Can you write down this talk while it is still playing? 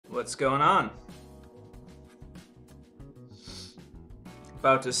What's going on?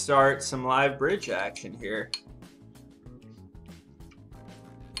 About to start some live bridge action here.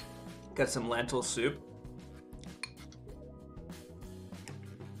 Got some lentil soup.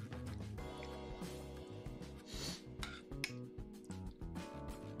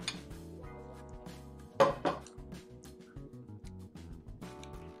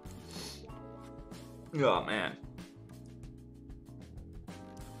 Oh man.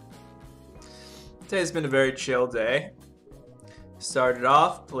 Today's been a very chill day. Started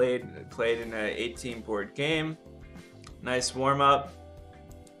off, played in an 18 board game. Nice warm up.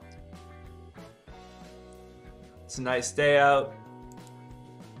 It's a nice day out.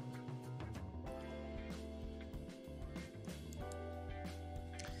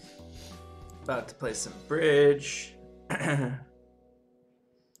 About to play some bridge.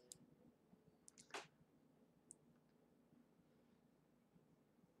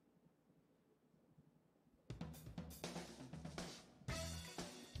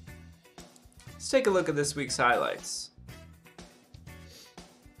 Let's take a look at this week's highlights.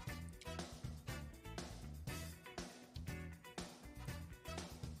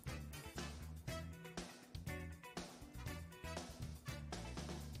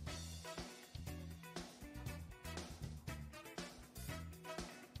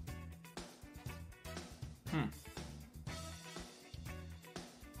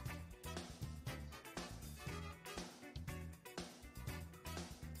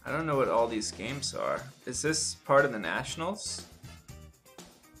 I don't know what all these games are. Is this part of the Nationals?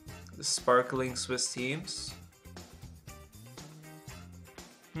 The sparkling Swiss teams?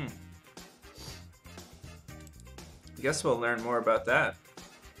 I guess we'll learn more about that.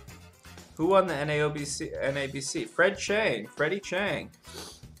 Who won the NABC? Fred Chang. Freddie Chang.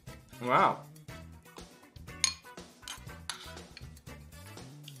 Wow.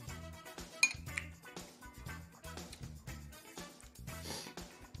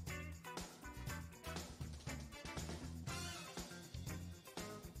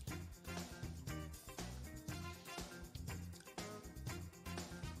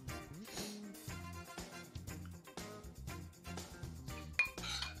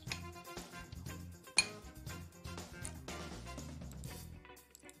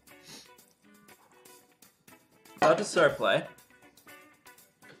 About to start play.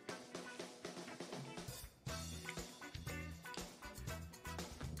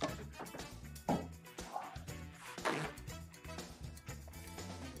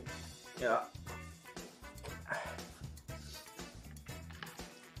 Yeah.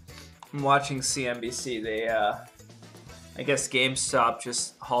 I'm watching CNBC. They, I guess GameStop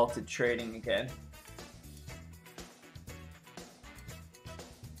just halted trading again.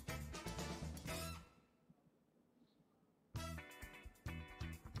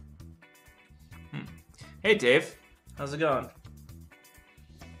 Hey Dave, how's it going?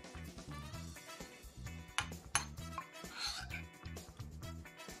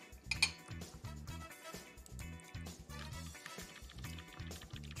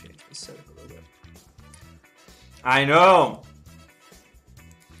 Change the setup a little bit. I know!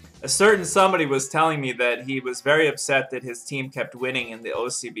 A certain somebody was telling me that he was very upset that his team kept winning in the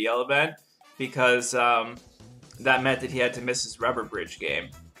OCBL event because that meant that he had to miss his rubber bridge game.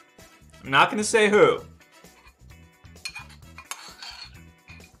 I'm not going to say who.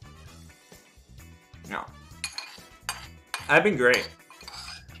 No. I've been great.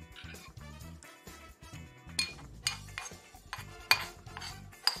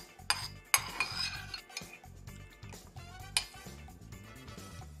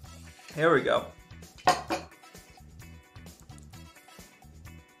 Here we go.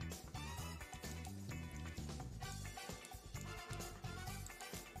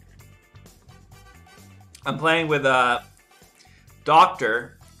 I'm playing with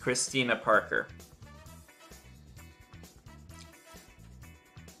Dr. Christina Parker.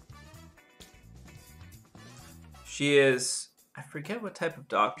 She is, I forget what type of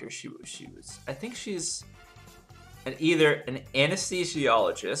doctor she was. I think she's either an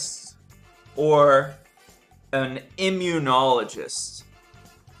anesthesiologist or an immunologist.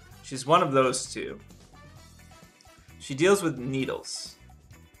 She's one of those two. She deals with needles.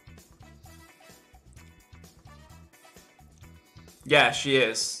 Yeah, she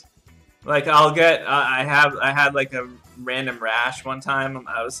is. Like, I'll get, I had like a random rash one time.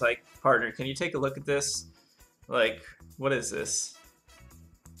 I was like, partner, can you take a look at this? Like, what is this?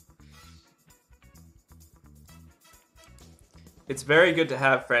 It's very good to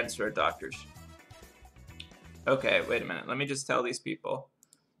have friends who are doctors. Okay, wait a minute. Let me just tell these people.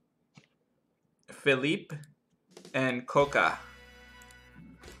 Philippe and Coca.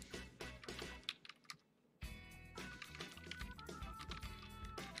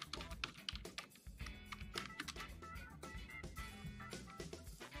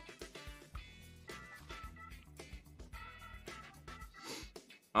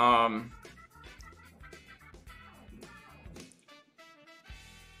 Um,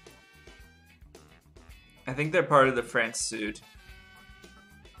 I think they're part of the French suit.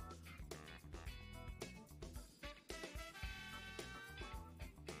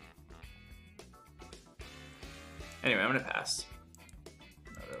 Anyway, I'm gonna pass.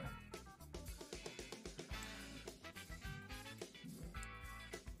 Not really.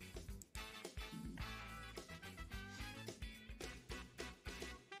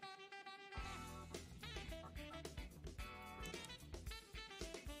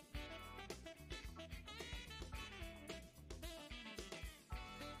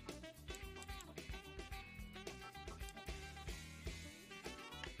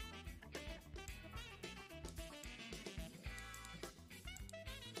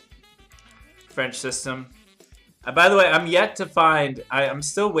 French system. By the way, I'm yet to find. I'm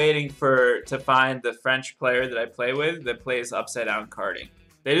still waiting to find the French player that I play with that plays upside down carding.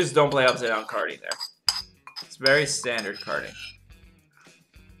 They just don't play upside down carding there. It's very standard carding,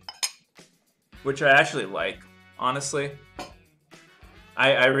 which I actually like, honestly.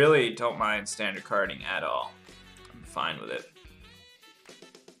 I really don't mind standard carding at all. I'm fine with it.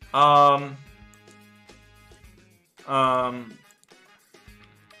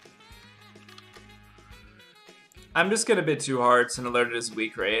 I'm just gonna bid 2 hearts and alert it as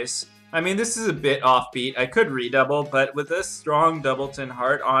weak raise. I mean, this is a bit offbeat. I could redouble, but with this strong Doubleton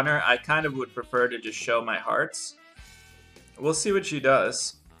heart honor, I kind of would prefer to just show my hearts. We'll see what she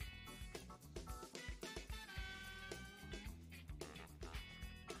does.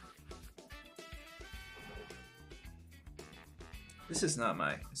 This is not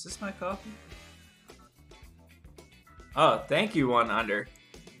my... Is this my coffee? Oh, thank you, 1 under.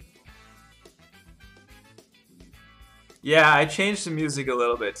 Yeah, I changed the music a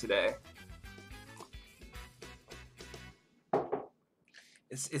little bit today.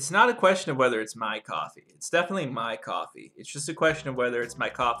 It's not a question of whether it's my coffee. It's definitely my coffee. It's just a question of whether it's my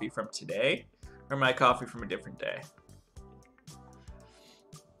coffee from today or my coffee from a different day.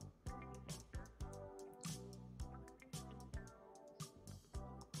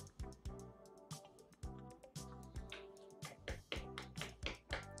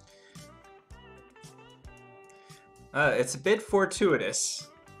 It's a bit fortuitous.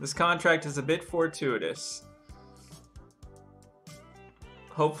 This contract is a bit fortuitous.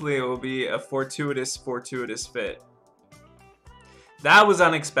 Hopefully it will be a fortuitous fit. That was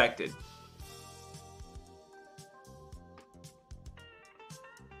unexpected.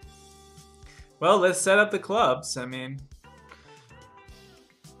 Well, let's set up the clubs. I mean...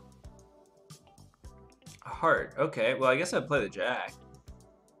 Heart. Okay, well, I guess I'd play the jack.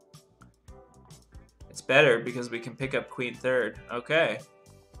 It's better because we can pick up queen third. Okay.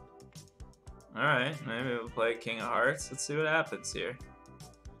 Alright, maybe we'll play king of hearts. Let's see what happens here.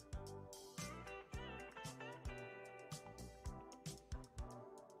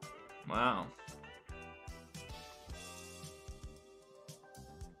 Wow.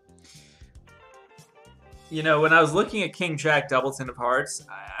 You know, when I was looking at King Jack Doubleton of Hearts,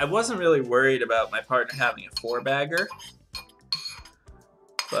 I wasn't really worried about my partner having a 4-bagger.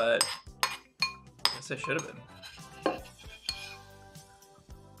 But I guess I should have been.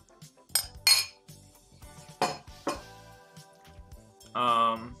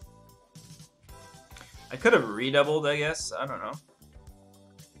 I could have redoubled, I guess. I don't know.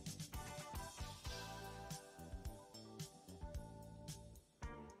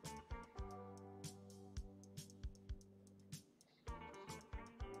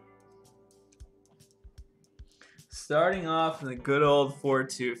 Starting off in the good old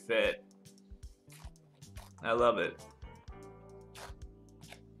 4-2 fit. I love it.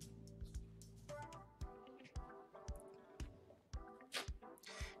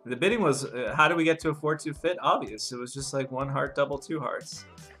 The bidding was, how do we get to a 4-2 fit? Obvious. It was just like 1 heart, double 2 hearts.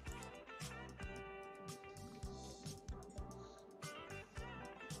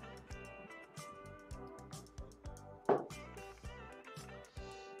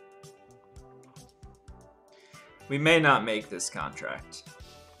 We may not make this contract.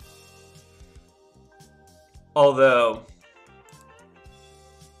 Although,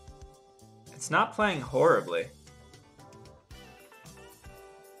 it's not playing horribly.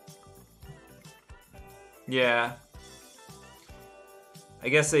 Yeah. I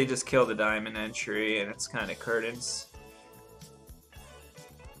guess they just killed the diamond entry and it's kind of curtains.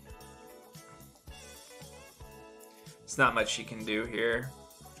 It's not much you can do here.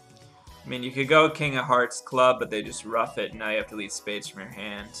 I mean, you could go King of Hearts club, but they just rough it and now you have to lead spades from your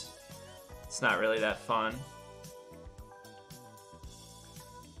hand. It's not really that fun.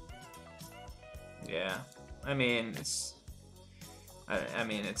 Yeah. I mean, I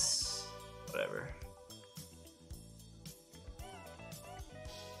mean, it's whatever.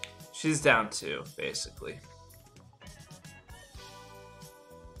 She's down 2, basically.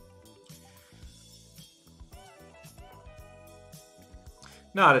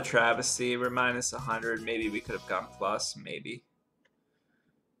 Not a travesty. We're minus 100. Maybe we could have gone plus. Maybe.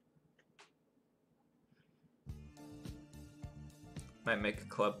 Might make a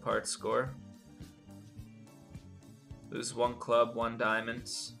club part score. Lose 1 club, 1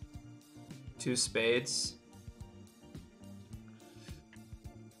 diamond, 2 spades.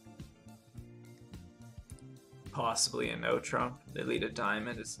 Possibly a no trump. They lead a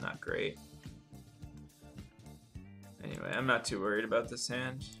diamond. It's not great. Anyway, I'm not too worried about this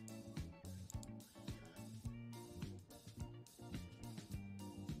hand.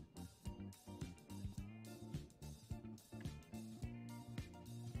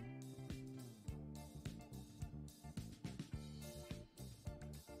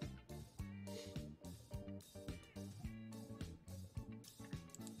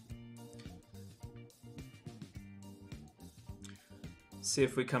 See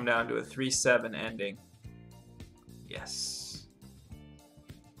if we come down to a 3-7 ending. Yes.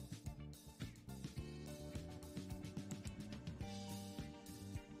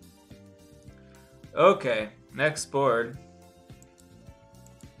 Okay, next board.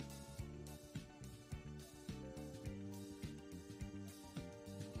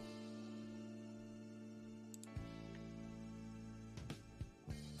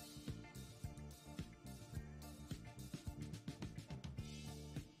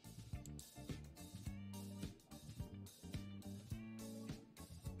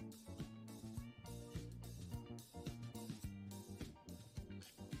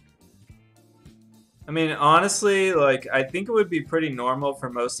 I mean, honestly, like, I think it would be pretty normal for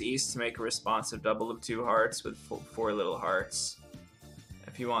most East to make a responsive double of 2 hearts with 4 little hearts.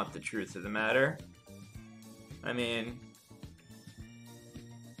 If you want the truth of the matter. I mean,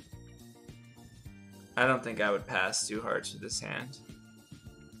 I don't think I would pass 2 hearts with this hand.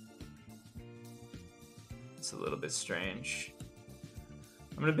 It's a little bit strange.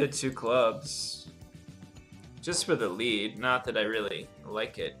 I'm gonna bid 2 clubs. Just for the lead. Not that I really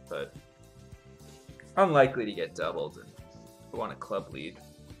like it, but unlikely to get doubled, and I want a club lead.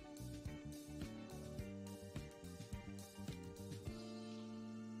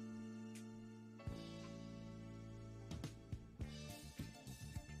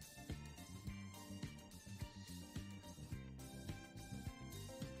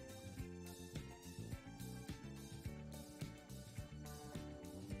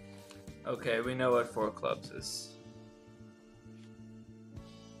 Okay, we know what 4 clubs is.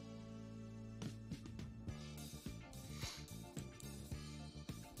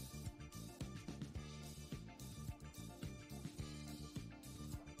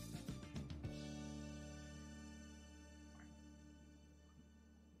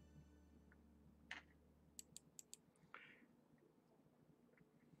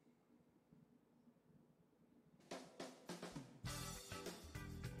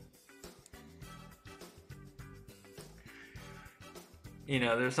 You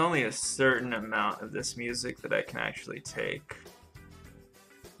know, there's only a certain amount of this music that I can actually take.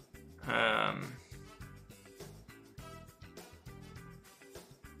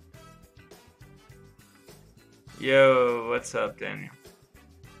 Yo, what's up, Daniel?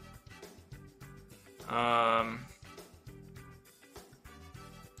 Alright,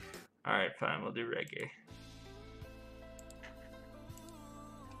 fine, we'll do reggae.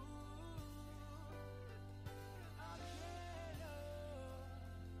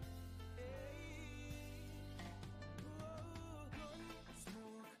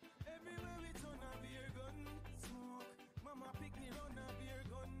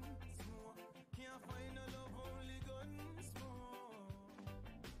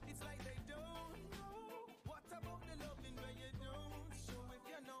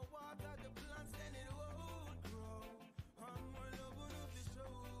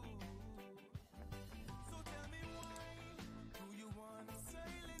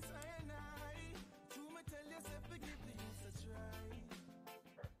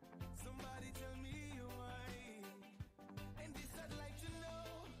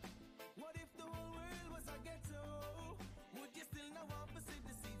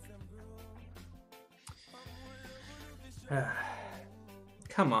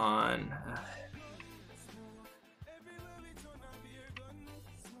 Come on.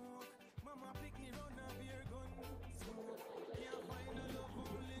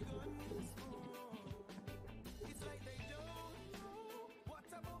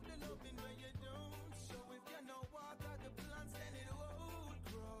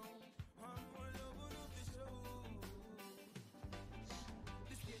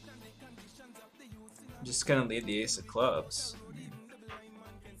 I'm just gonna lead the ace of clubs.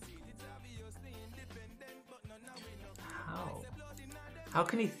 How? How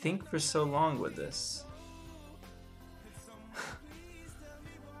can he think for so long with this?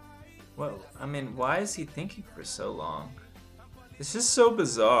 Well, I mean, why is he thinking for so long? It's just so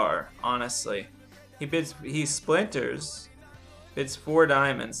bizarre, honestly. He splinters, bids 4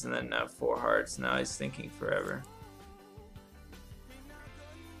 diamonds, and then 4 hearts. Now he's thinking forever.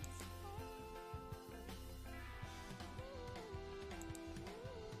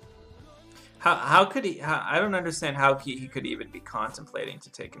 How could he? I don't understand how he could even be contemplating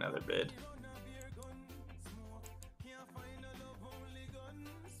to take another bid.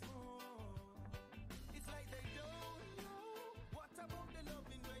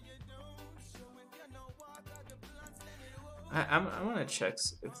 I want to check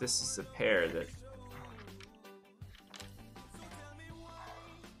if this is a pair that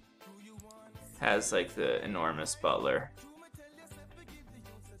has like the enormous butler.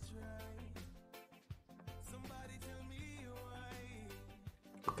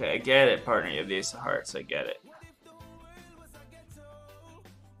 Okay, I get it, partner. You have the ace of hearts. I get it.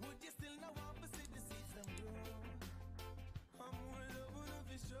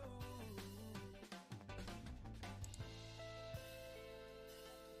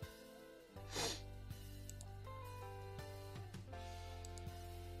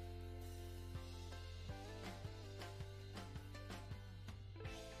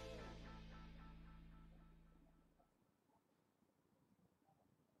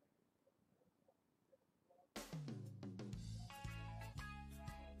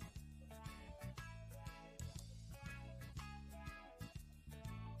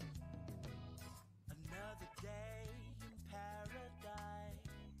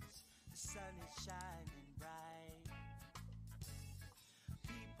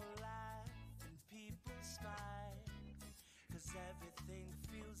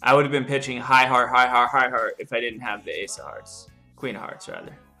 I would have been pitching high heart if I didn't have the ace of hearts. Queen of hearts,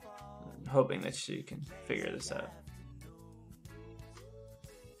 rather. I'm hoping that she can figure this out.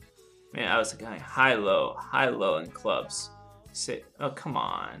 Man, I was going high low in clubs. Sit. Oh, come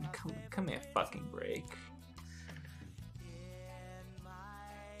on. Come here, fucking break.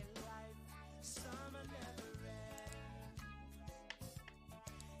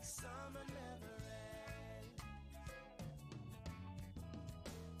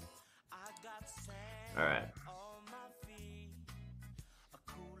 All right.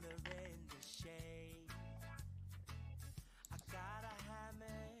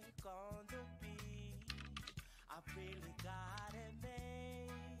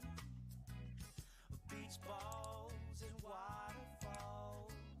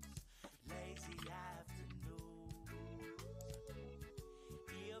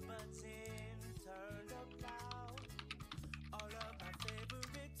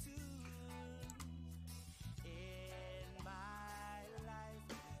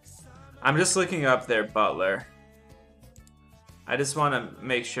 I'm just looking up their butler. I just want to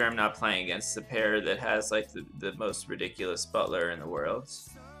make sure I'm not playing against the pair that has like the most ridiculous butler in the world.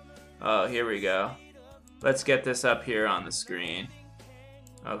 Oh, here we go. Let's get this up here on the screen.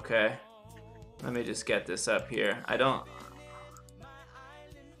 Okay. Let me just get this up here. I don't...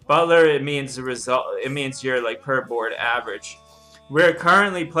 Butler, it means the result. It means you're like per board average. We're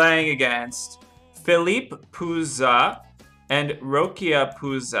currently playing against Philippe Pouza and Rokia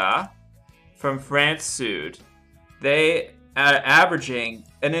Pouza from France Sud. They are averaging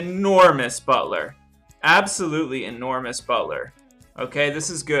an enormous butler. Absolutely enormous butler. Okay, this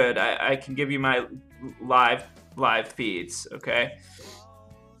is good. I can give you my live feeds, okay?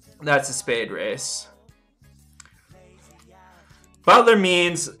 That's a spade race. Butler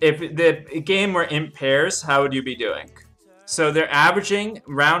means if the game were in pairs, how would you be doing? So they're averaging,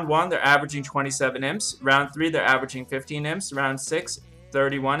 round 1, they're averaging 27 imps. Round 3, they're averaging 15 imps. Round 6,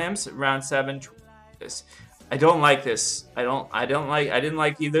 31 imps. Round 7, I don't like this. I didn't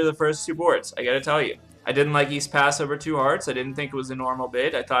like either of the first 2 boards. I gotta tell you. I didn't like East Pass over 2 hearts. I didn't think it was a normal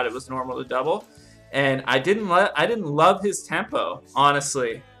bid. I thought it was normal to double. And I didn't love his tempo,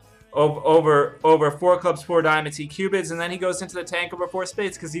 honestly. Over 4 clubs, 4 diamonds, he cubids, and then he goes into the tank over 4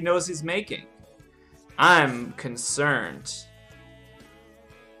 spades because he knows he's making. I'm concerned.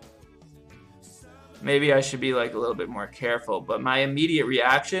 Maybe I should be like a little bit more careful, but my immediate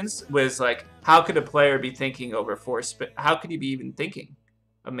reactions was like, how could a player be thinking over 4 spades? How could he be even thinking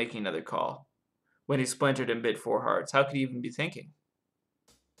of making another call when he splintered and bid 4 hearts? How could he even be thinking?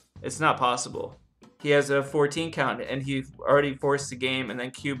 It's not possible. He has a 14 count, and he already forced the game, and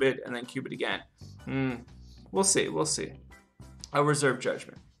then cubed again. We'll see. I'll reserve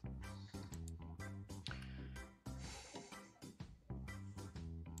judgment.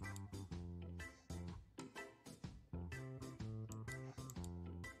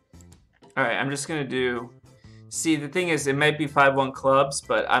 Alright, I'm just gonna do... See, the thing is, it might be 5-1 clubs,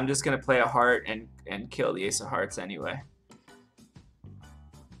 but I'm just gonna play a heart and kill the ace of hearts anyway.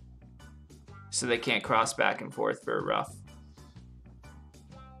 So they can't cross back and forth for a ruff.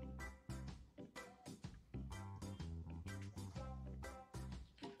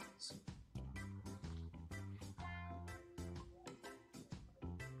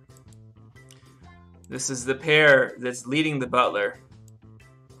 This is the pair that's leading the butler.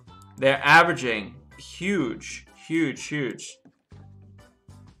 They're averaging huge, huge, huge.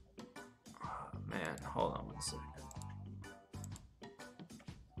 Oh, man, hold on one second.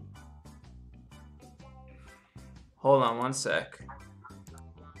 Hold on one sec.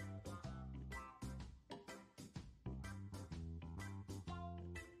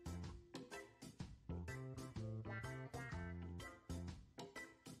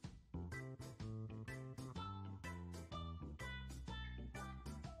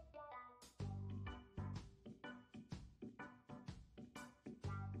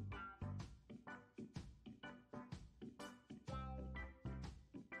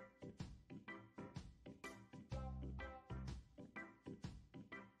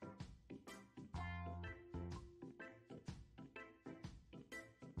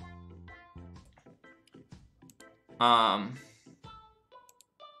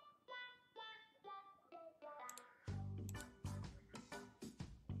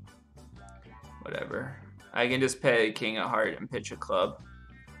 Whatever. I can just pay king of heart and pitch a club.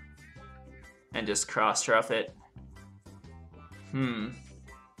 And just cross ruff it.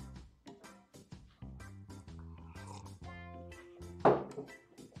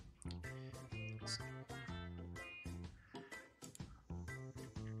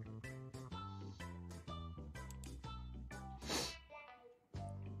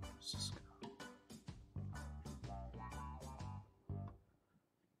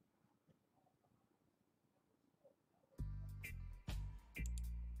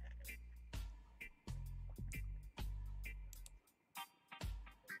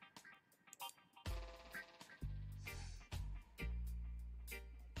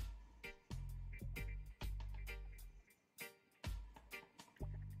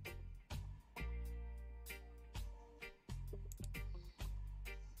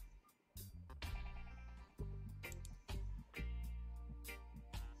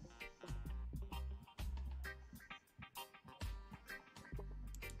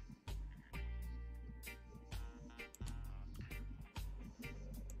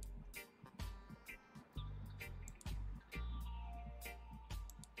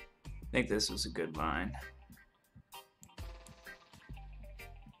 I think this was a good line.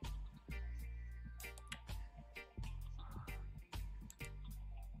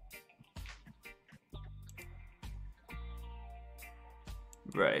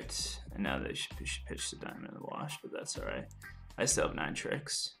 Right, and now they should pitch the diamond in the wash, but that's all right. I still have 9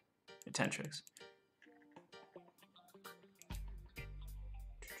 tricks, or 10 tricks.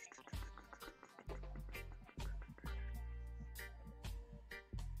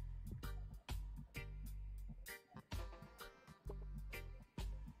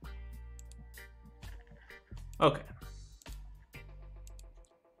 Okay.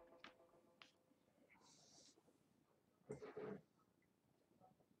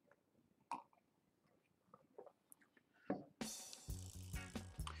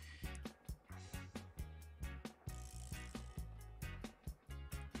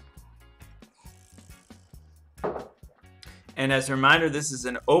 And as a reminder, this is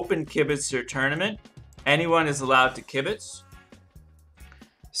an open kibitzer tournament. Anyone is allowed to kibitz.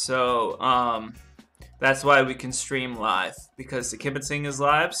 So, that's why we can stream live, because the kibitzing is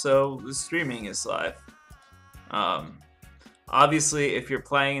live, so the streaming is live. Obviously, if you're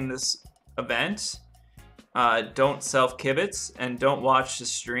playing in this event, don't self-kibitz and don't watch the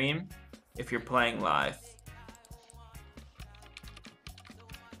stream if you're playing live.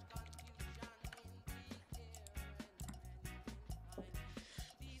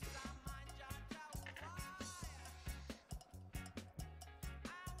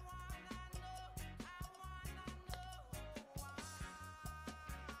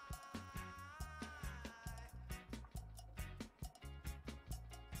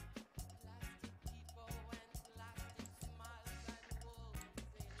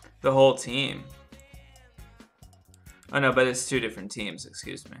 The whole team. Oh no, but it's 2 different teams,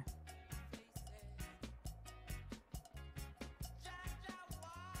 excuse me.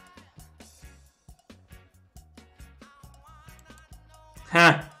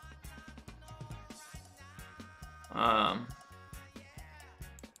 Huh.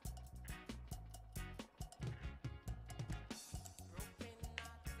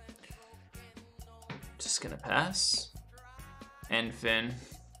 Just gonna pass. And Finn.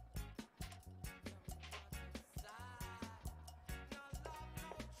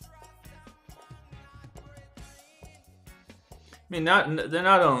 I mean, they're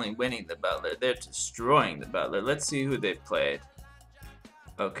not only winning the Butler, they're destroying the Butler. Let's see who they played.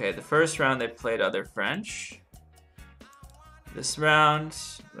 Okay, the first round they played Other French. This round,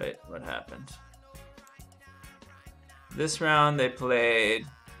 wait, what happened? This round they played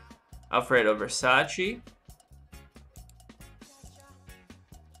Alfredo Versace.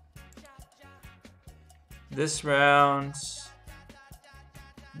 This round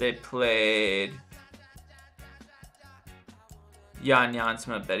they played Jan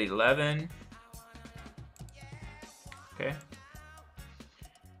Jansma, Bet 11. Okay.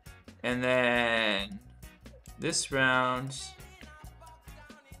 And then this round,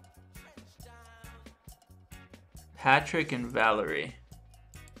 Patrick and Valerie.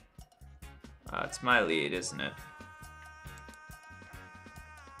 It's my lead, isn't it?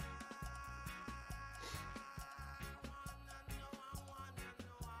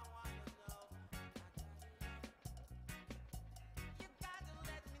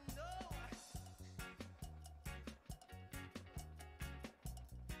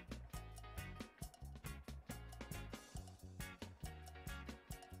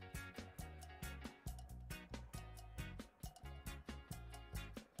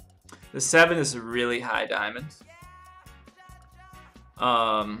 The 7 is a really high diamond.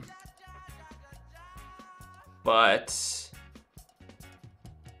 But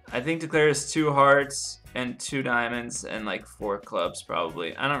I think Declare is 2 hearts and 2 diamonds and like 4 clubs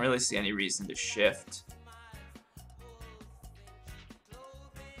probably. I don't really see any reason to shift.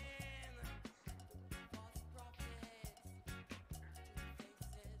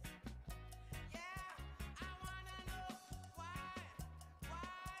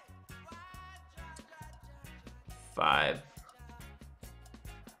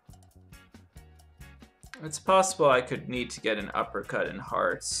 It's possible I could need to get an uppercut in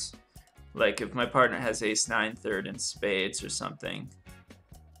hearts. Like if my partner has ace 9 third in spades or something.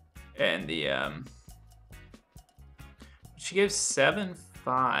 And the she gives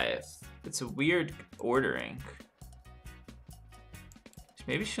 7-5. It's a weird ordering.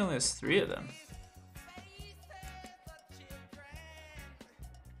 Maybe she only has 3 of them.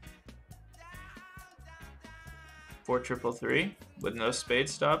 Four triple 3 with no spade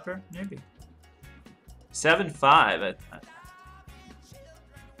stopper, maybe. 7-5.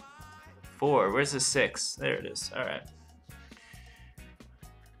 4. Where's the 6? There it is. All right.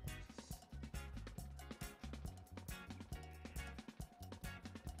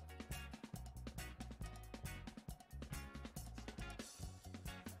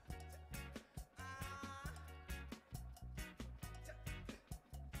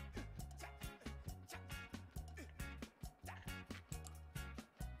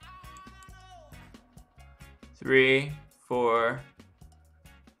 Three, 4,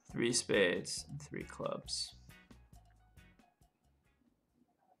 3 spades, and 3 clubs.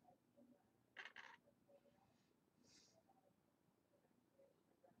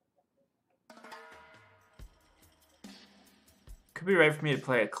 Could be right for me to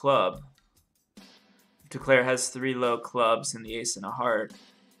play a club. If Declare has 3 low clubs and the ace and a heart.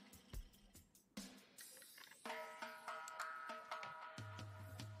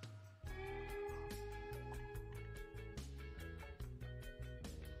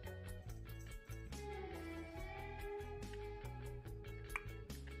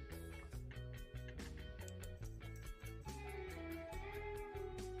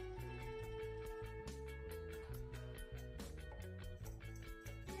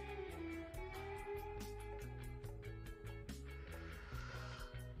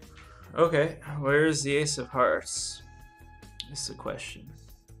 Okay, where is the ace of hearts? This is the question.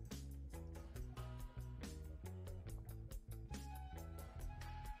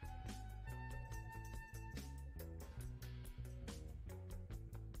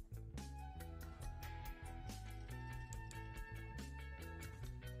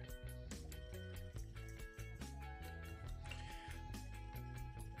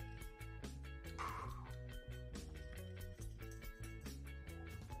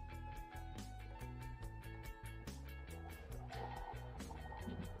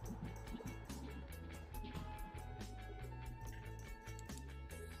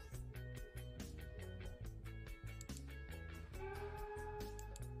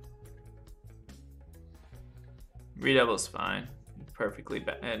 Redouble's fine. Perfectly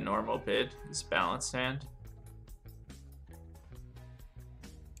normal bid. It's balanced hand.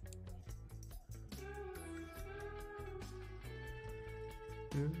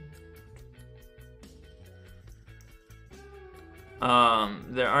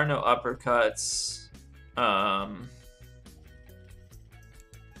 There are no uppercuts.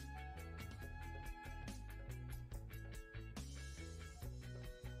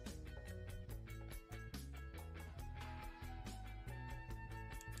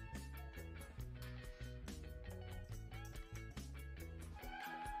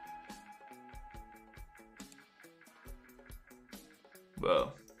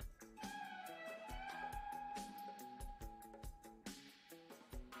 Whoa.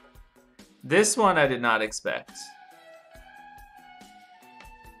 This one I did not expect.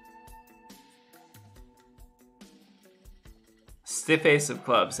 Stiff ace of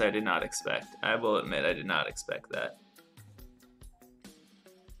clubs I did not expect. I will admit I did not expect that.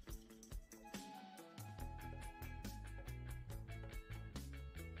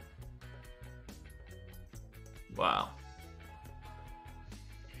 Wow.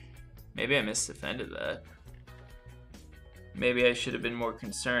 Maybe I misdefended that. Maybe I should have been more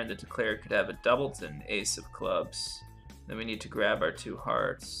concerned that declare could have a doubleton ace of clubs. Then we need to grab our 2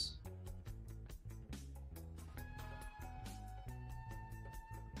 hearts.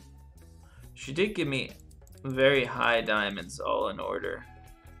 She did give me very high diamonds all in order.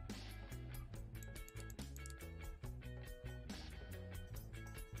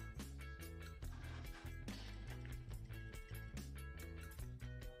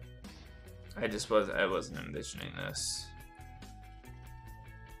 I wasn't envisioning this.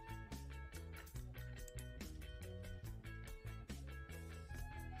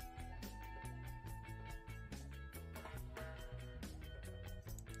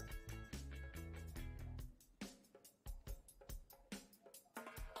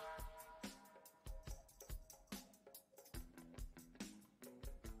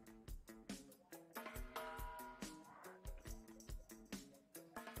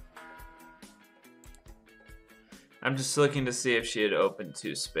 I'm just looking to see if she had opened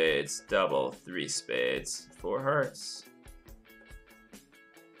 2 spades, double, 3 spades, 4 hearts.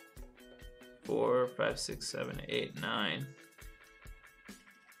 4, 5, 6, 7, 8, 9.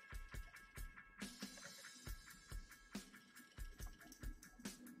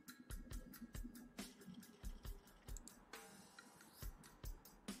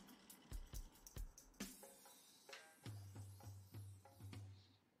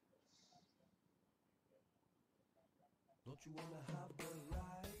 Don't you wanna have the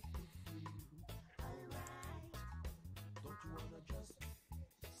light with you? Alright. Don't you wanna just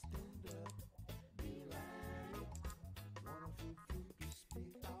stand up, be right? Wanna feel free to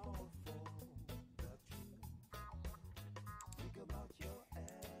speak out for that you think about your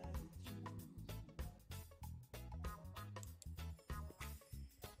attitude.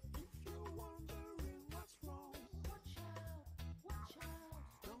 If you're wondering what's wrong, watch out.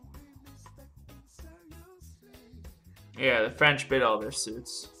 Don't be mistaken seriously. Yeah, the French bid all their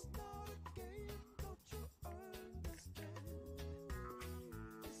suits.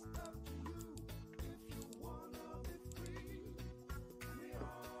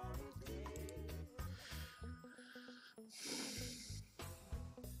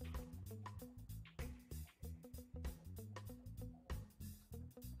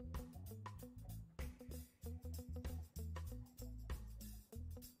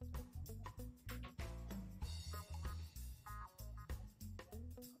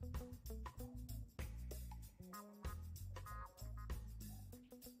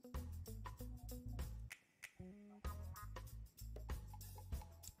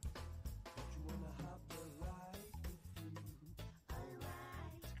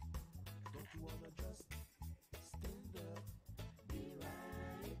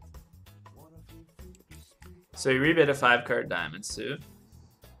 So you rebid a 5-card diamond suit.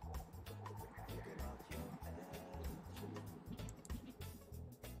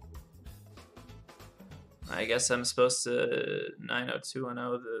 I guess I'm supposed to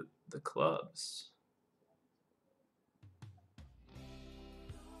 90210 the clubs.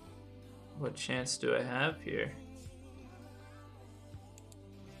 What chance do I have here?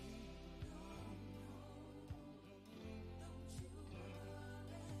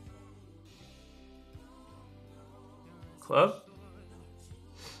 Club?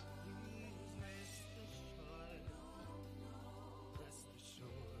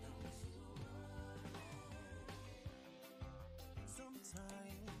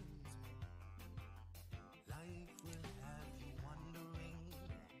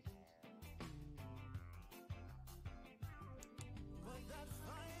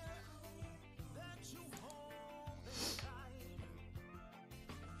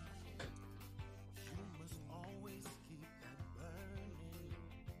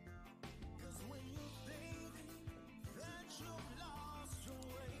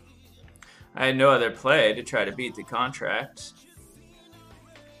 I had no other play to try to beat the contract.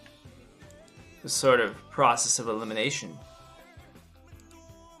 The sort of process of elimination.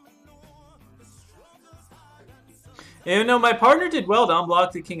 And no, my partner did well to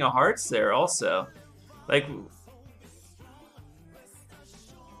unblock the King of Hearts there also. Like,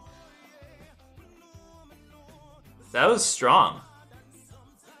 that was strong.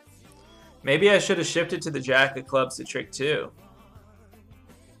 Maybe I should have shifted to the Jack of Clubs to trick 2.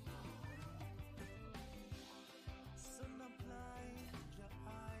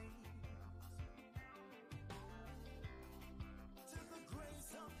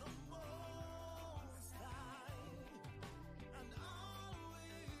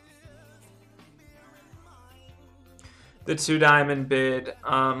 The 2 diamond bid.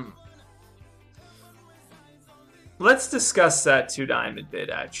 Let's discuss that 2 diamond bid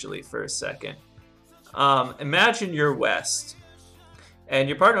actually for a second. Imagine you're West, and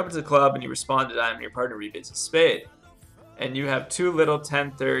your partner opens a club, and you respond to diamond. Your partner rebids a spade, and you have 2 little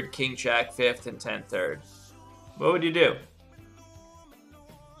 10-3, King Jack 5th, and 10-3. What would you do?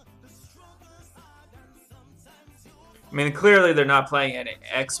 I mean, clearly they're not playing any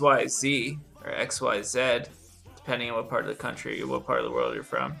XYZ or XYZ. Depending on what part of the country, what part of the world you're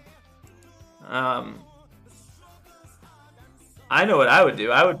from. I know what I would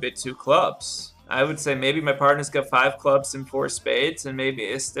do. I would bid 2 clubs. I would say maybe my partner's got 5 clubs and 4 spades, and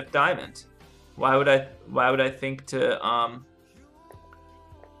maybe a stiff diamond. Why would I think to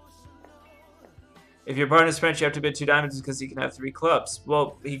if your partner's French, you have to bid 2 diamonds because he can have 3 clubs.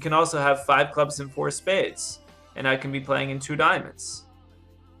 Well, he can also have 5 clubs and 4 spades, and I can be playing in 2 diamonds.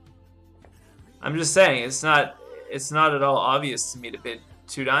 I'm just saying it's not at all obvious to me to bid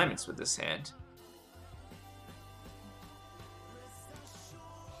 2 diamonds with this hand.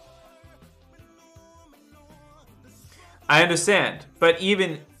 I understand, but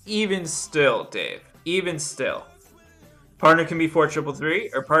even still, Dave, even still, partner can be 4-3-3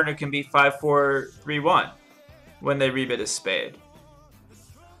 or partner can be 5-4-3-1 when they rebid a spade.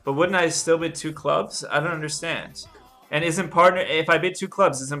 But wouldn't I still bid 2 clubs? I don't understand. And isn't partner, if I bid 2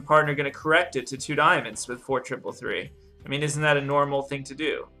 clubs, isn't partner going to correct it to 2 diamonds with 4-3-3? I mean, isn't that a normal thing to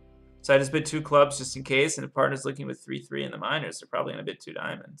do? So I just bid 2 clubs just in case, and if partner's looking with 3-3 in the minors, they're probably going to bid 2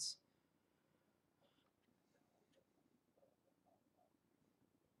 diamonds.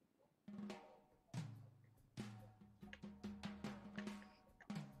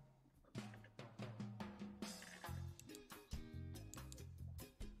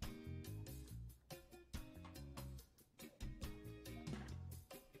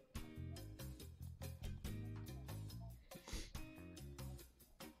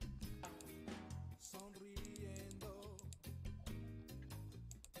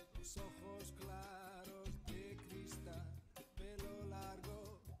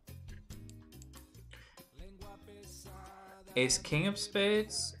 Ace King of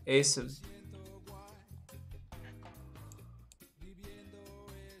Spades, Ace of...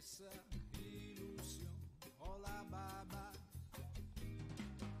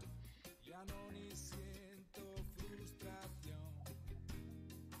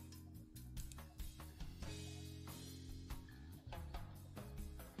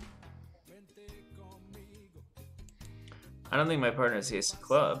 I don't think my partner has Ace of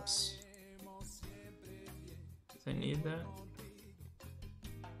Clubs. Does I need that?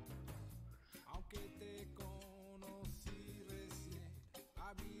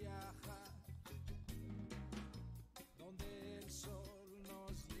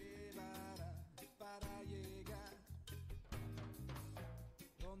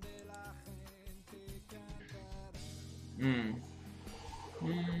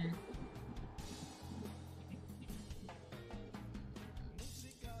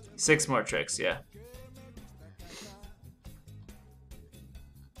 Six more tricks, yeah.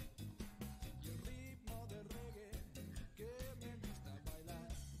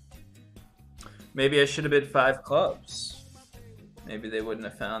 Maybe I should have bid 5 clubs. Maybe they wouldn't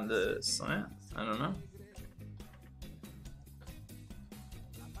have found the slant. I don't know.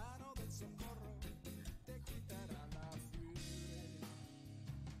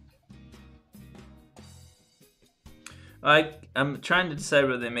 I'm trying to decide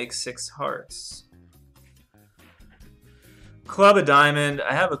whether they make 6 hearts. Club a diamond.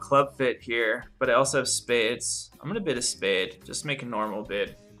 I have a club fit here, but I also have spades. I'm gonna bid a spade. Just make a normal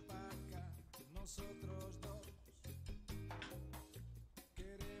bid.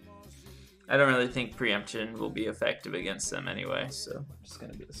 I don't really think preemption will be effective against them anyway, so I'm just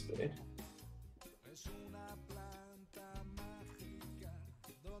gonna bid a spade.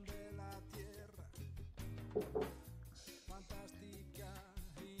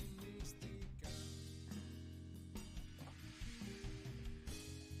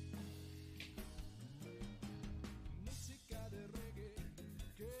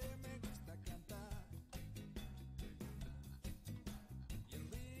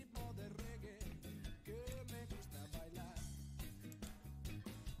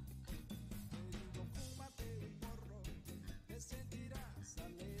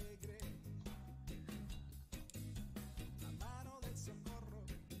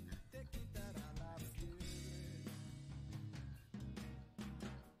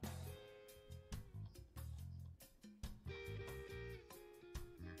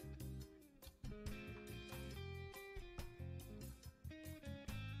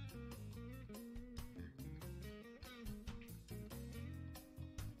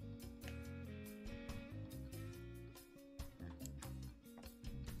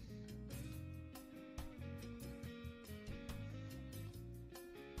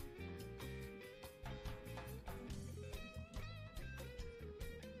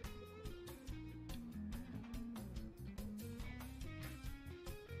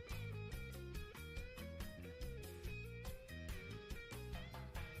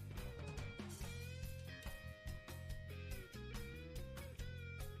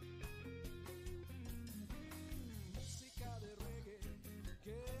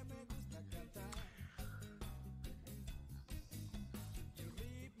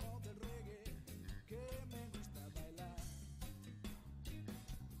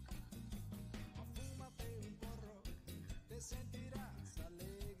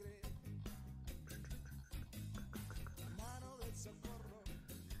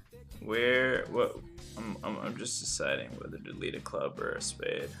 Where, what, I'm just deciding whether to lead a club or a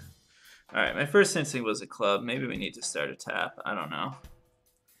spade. Alright, my first instinct was a club. Maybe we need to start a tap. I don't know.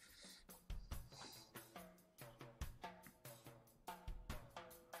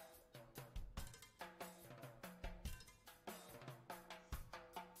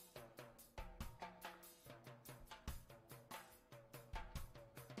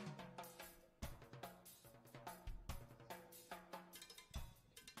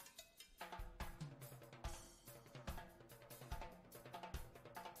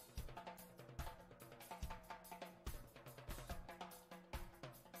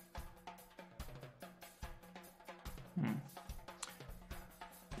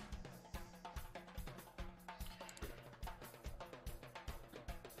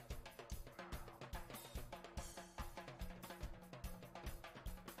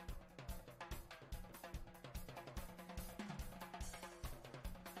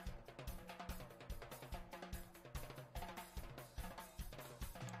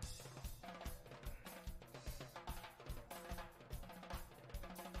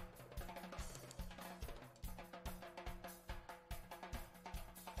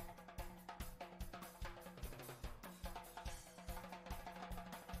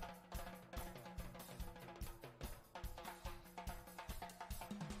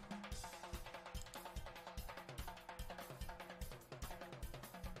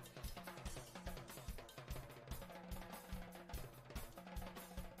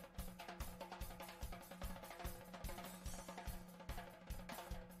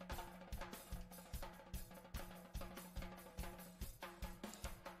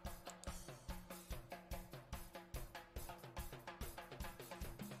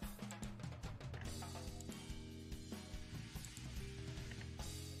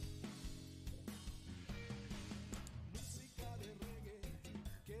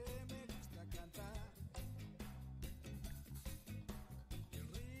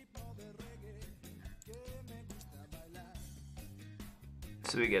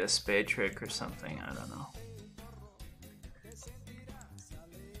 So we get a spade trick or something, I don't know.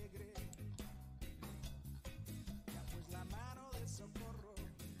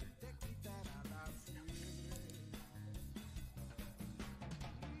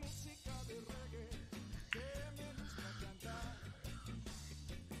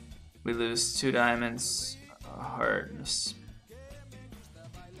 We lose 2 diamonds, a heart, and a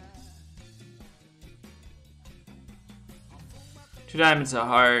two diamonds, a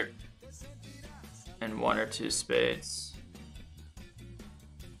heart, and 1 or 2 spades.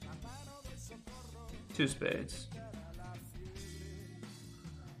 2 spades.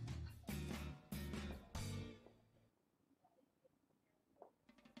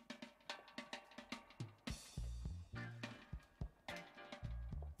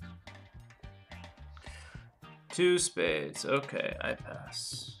 Two spades. Okay, I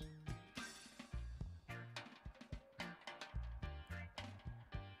pass.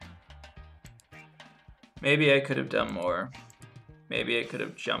 Maybe I could have done more. Maybe I could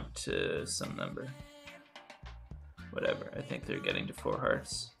have jumped to some number. Whatever. I think they're getting to 4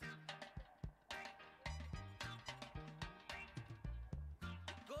 hearts.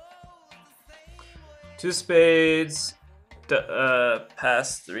 Two spades.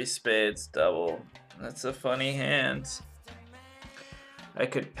 Pass 3 spades. Double. That's a funny hand. I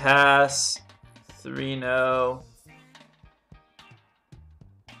could pass 3 no.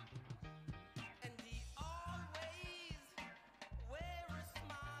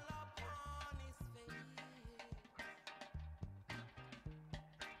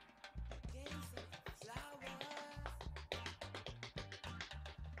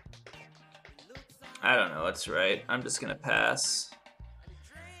 I don't know what's right. I'm just gonna pass.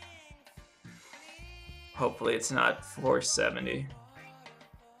 Hopefully it's not 470.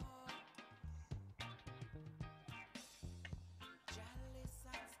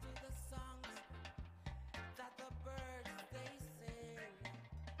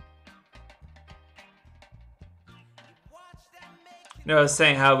 No, I was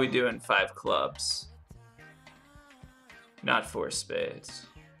saying how we do in 5 clubs. Not 4 spades.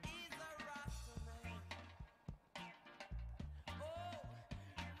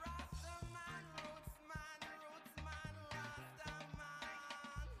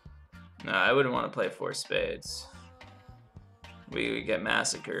 No, I wouldn't want to play 4 spades. We get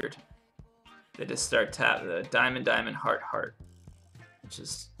massacred. They just start tap the diamond, diamond, heart, heart, which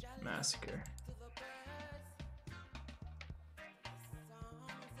is massacre.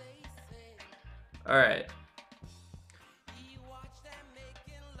 All right.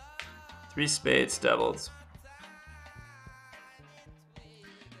 3 spades doubled.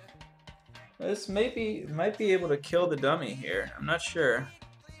 This might be able to kill the dummy here. I'm not sure.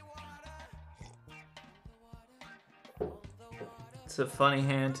 It's a funny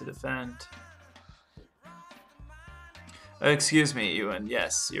hand to defend. Excuse me, Ewan.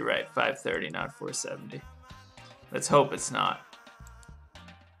 Yes, you're right. 530, not 470. Let's hope it's not.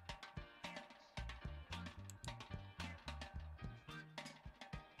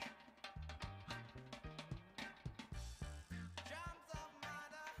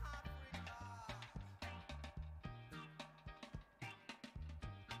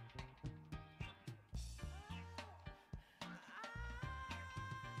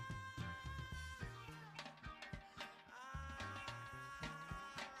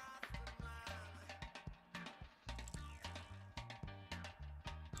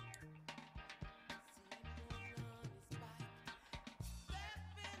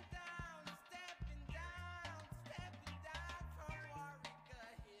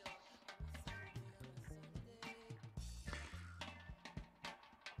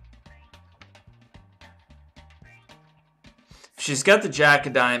 If she's got the jack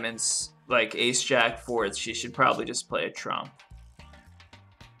of diamonds, like ace jack fourth, she should probably just play a trump.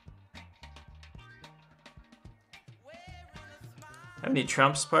 Have any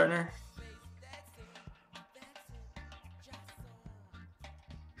trumps, partner?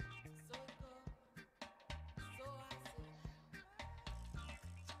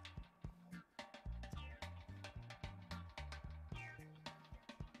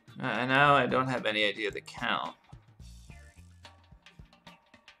 Now I don't have any idea the count.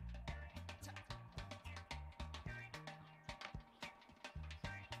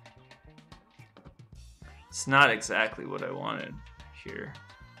 It's not exactly what I wanted here.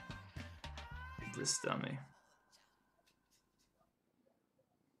 This dummy.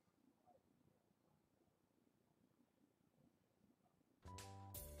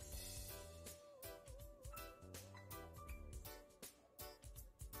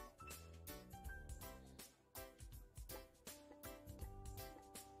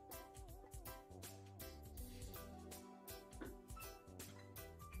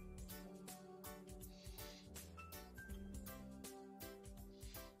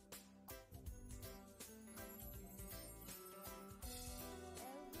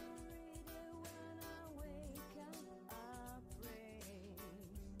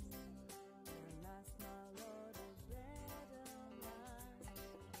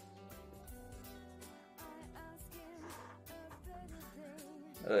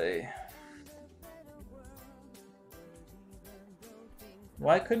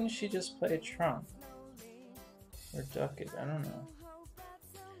 Why couldn't she just play a trump? Or duck it? I don't know.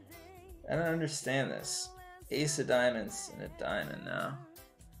 I don't understand this. Ace of diamonds and a diamond now.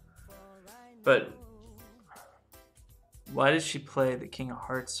 But why did she play the king of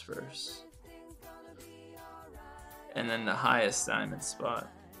hearts first? And then the highest diamond spot.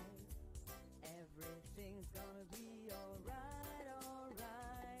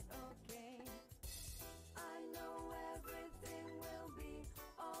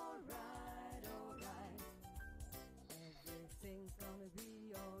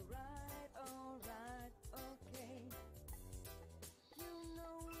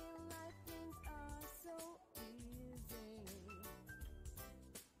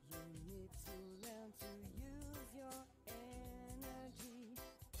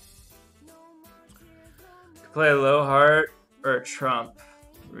 Play a low heart or a trump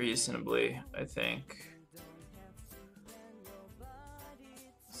reasonably, I think.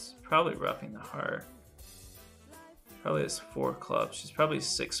 It's probably roughing the heart. Probably has 4 clubs. She's probably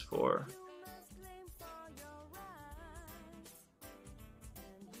 6'4".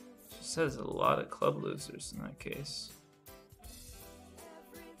 She says a lot of club losers in that case.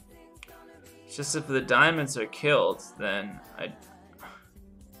 It's just if the diamonds are killed, then I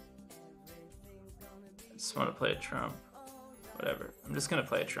just want to play a trump. Whatever. I'm just going to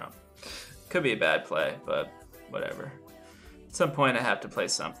play a trump. Could be a bad play, but whatever. At some point I have to play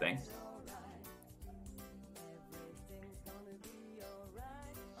something.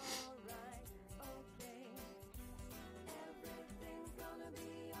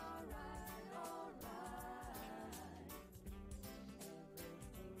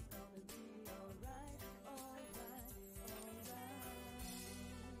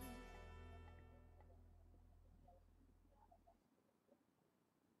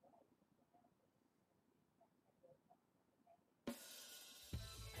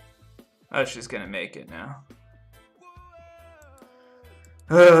 Oh, she's gonna make it now.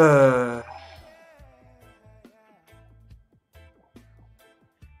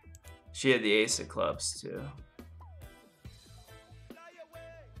 She had the ace of clubs too.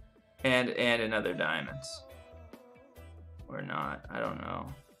 And another diamond. Or not. I don't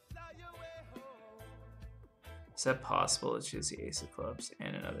know. Is that possible? It's just the ace of clubs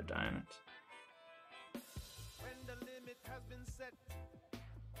and another diamond.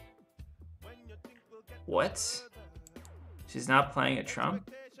 What? She's not playing a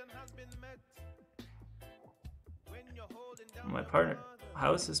trump? My partner.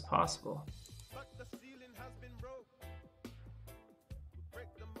 How is this possible?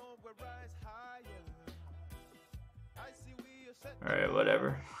 Alright,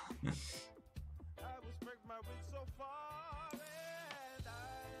 whatever.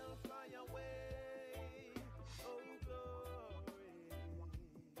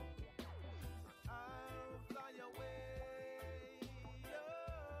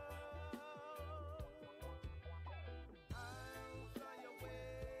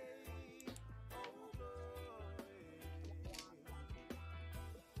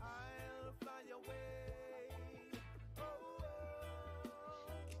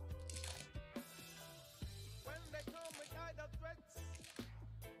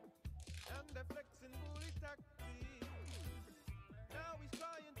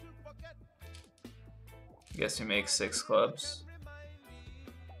 I guess we make 6 clubs.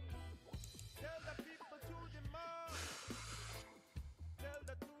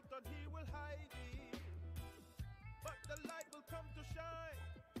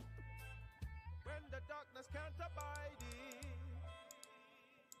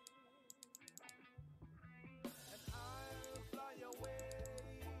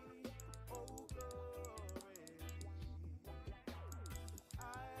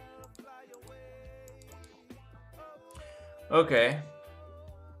 Okay.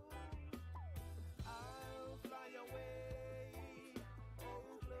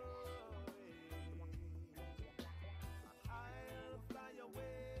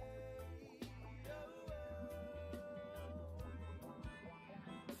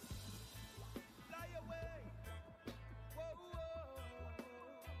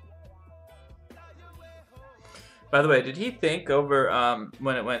 By the way, did he think over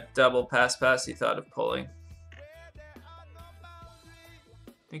when it went double pass, he thought of pulling?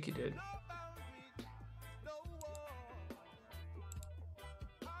 I think he did.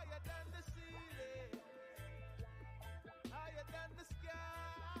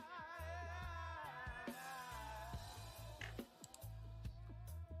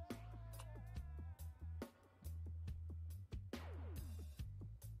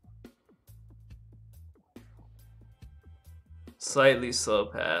 Slightly slow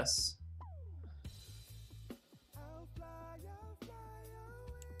pass.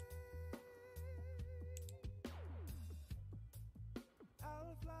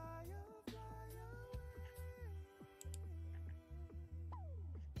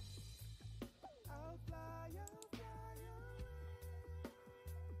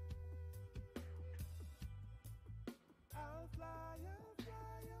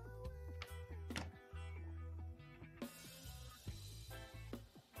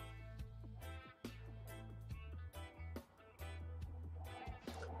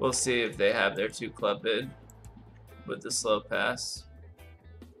 We'll see if they have their 2 club bid with the slow pass.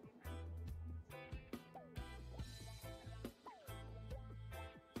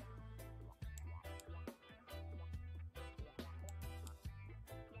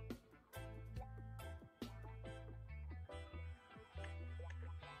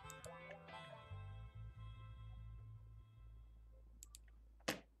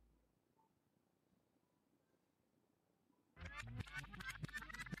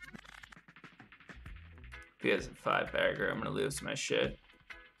 If he has a 5 bagger, I'm gonna lose my shit.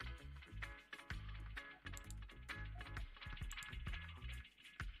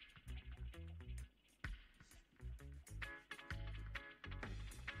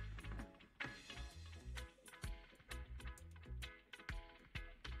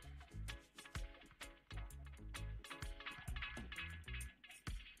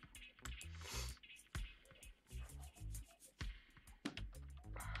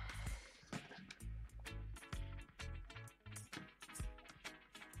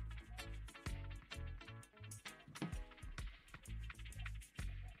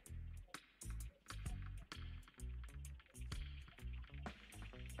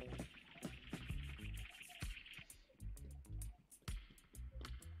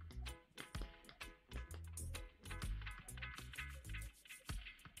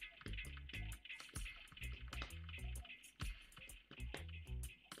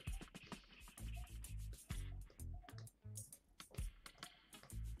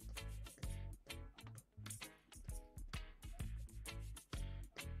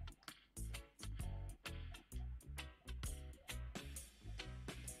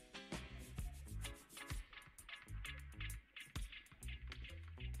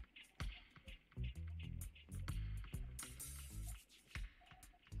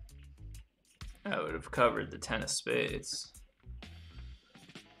 I would have covered the 10 of spades.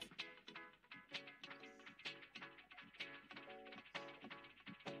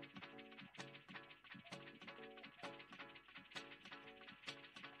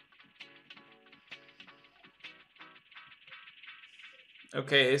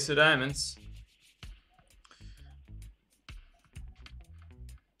 Okay, ace of diamonds.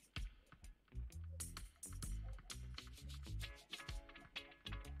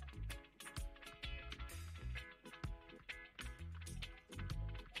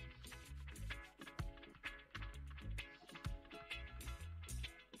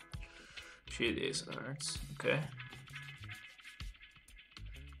 Gee, the ace of hearts. Okay.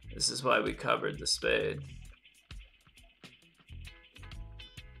 This is why we covered the spade.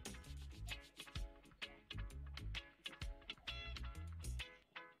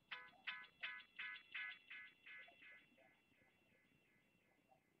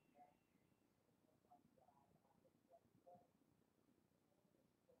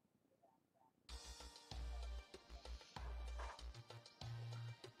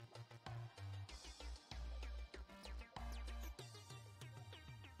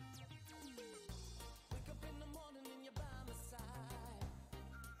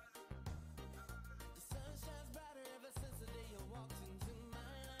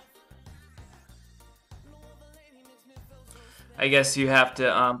 I guess you have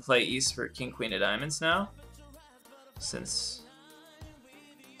to play East for King Queen of Diamonds now, since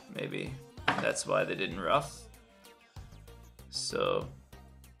maybe that's why they didn't rough. So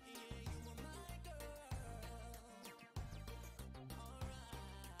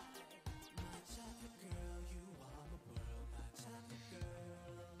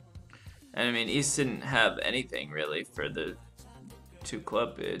and I mean East didn't have anything really for the 2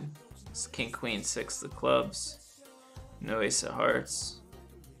 club bid. It's King Queen 6 of clubs. No ace of hearts.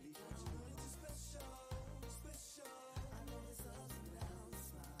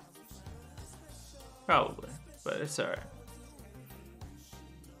 Probably, but it's alright.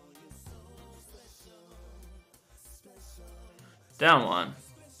 Down 1.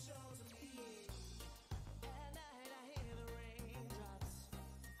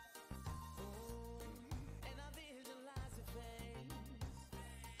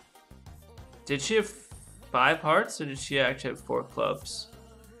 Did she have 5 hearts, or did she actually have 4 clubs?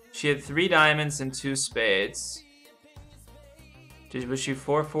 She had 3 diamonds and 2 spades. Was she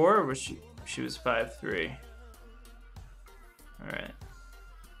 4-4, or was she was 5-3? All right.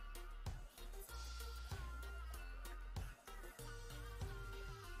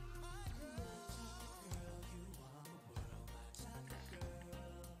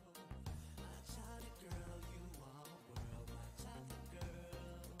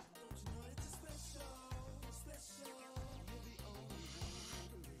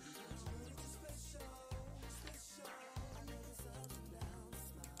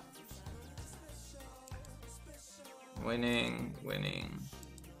 Winning, winning.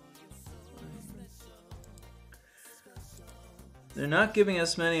 They're not giving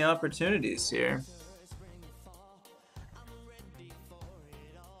us many opportunities here.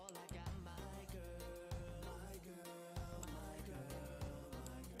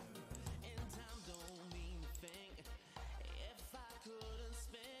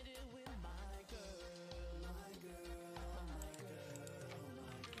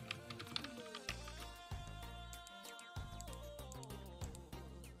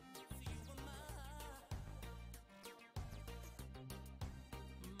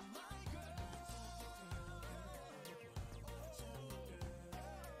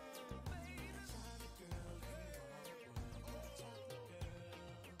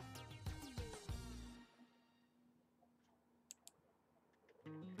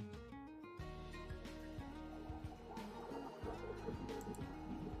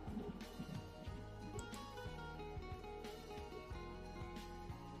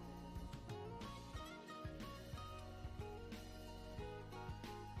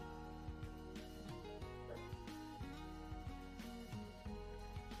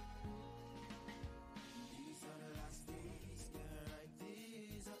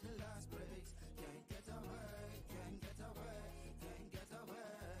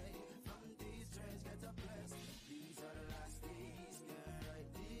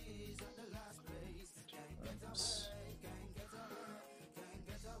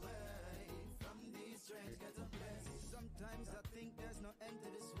 Sometimes I think there's no end to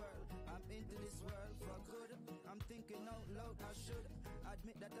this world. I'm into this world for good. I'm thinking out loud, I should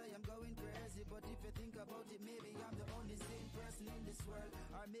admit that I am going crazy. But if you think about it, maybe I'm the only sane person in this world.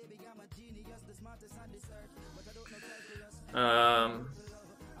 Or maybe I'm a genius, the smartest on this earth. But I don't know calculus. And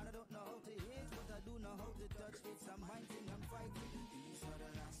I don't know how to hate.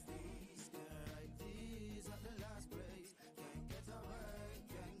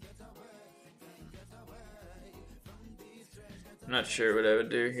 I'm not sure what I would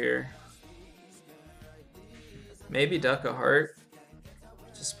do here. Maybe duck a heart.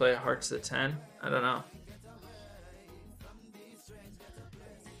 Just play hearts at 10. I don't know.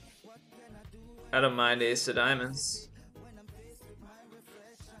 I don't mind ace of diamonds.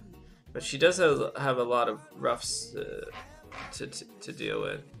 But she does have a lot of roughs to deal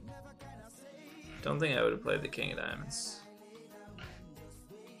with. Don't think I would have played the king of diamonds.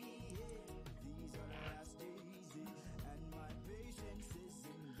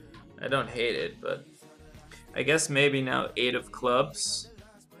 I don't hate it, but I guess maybe now 8 of clubs.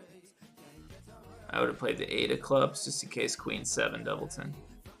 I would have played the 8 of clubs just in case queen 7 doubleton.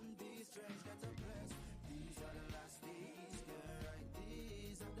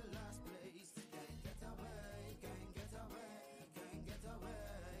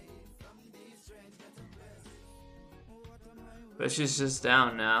 But she's just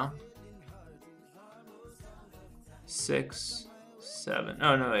down now. 6, 7.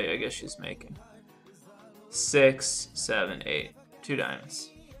 Oh no, wait, I guess she's making 6, 7, 8. 2 diamonds.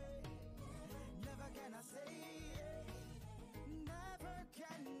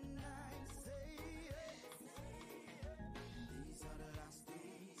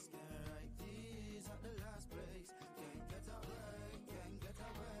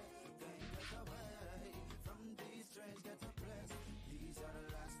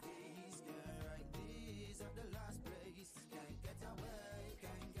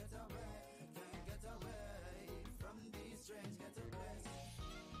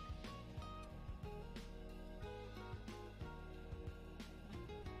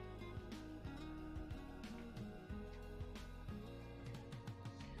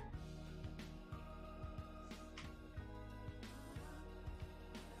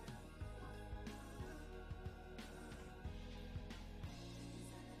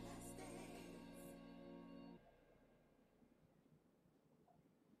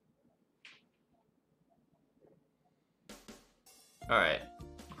 Alright,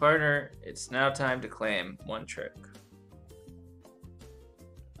 partner, it's now time to claim one trick.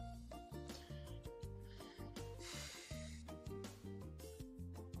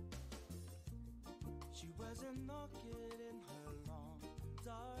 She wears an orchid in her long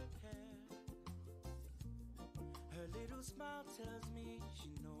dark hair. Her little smile tells me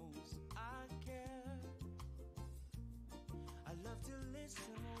she knows I care. I love to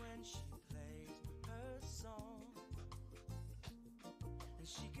listen when she plays her song. And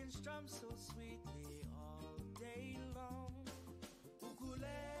she can strum so sweetly all day long. Ukulele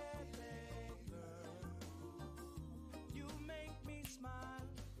girl, you make me smile.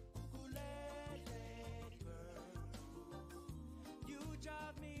 Ukulele girl, you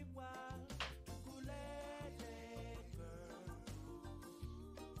drive me wild. Ukulele girl,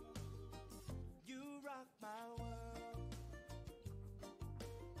 you rock my world.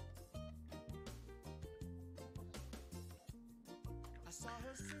 I saw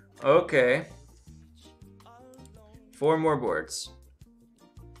her sit Okay, alone, 4 more boards.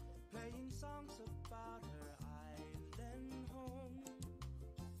 playing songs about her island home.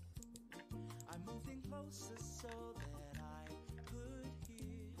 I moved in closer so that I could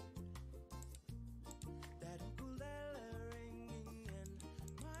hear that ukulele ringing in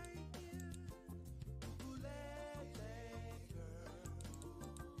my ear. Ukulele girl,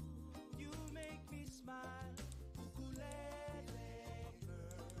 you make me smile. Ukulele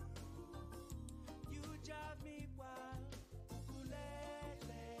girl, you drive me wild. Ukulele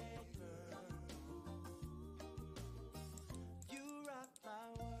girl, you rock my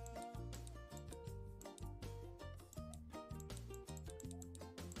world.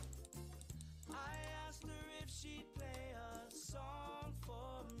 I asked her if she'd play a song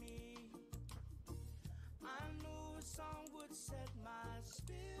for me. I knew a song would set my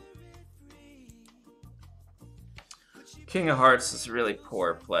spirit free. Could she King of Hearts is a really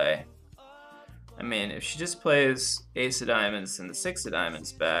poor play. I mean, if she just plays Ace of Diamonds and the 6 of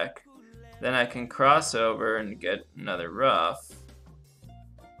Diamonds back, then I can cross over and get another rough.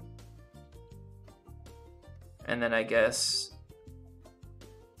 And then I guess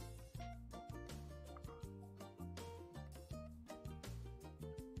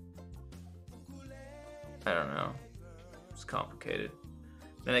I don't know. It's complicated.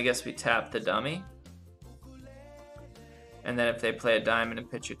 Then I guess we tap the dummy. And then if they play a diamond and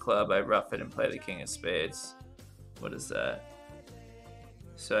pitch a club, I rough it and play the king of spades. What is that?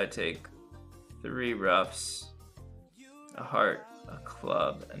 So I take 3 roughs, a heart, a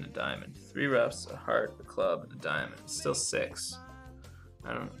club, and a diamond. 3 roughs, a heart, a club, and a diamond. Still 6.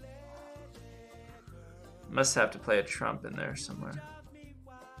 I don't. Must have to play a trump in there somewhere.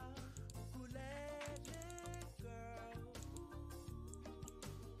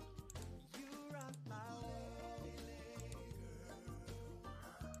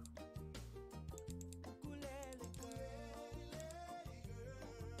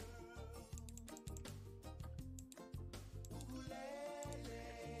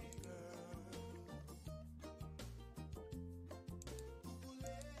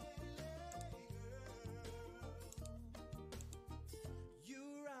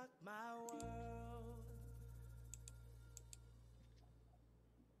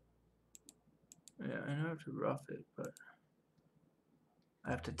 Yeah, I know how to rough it, but I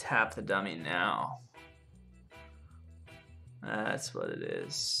have to tap the dummy now. That's what it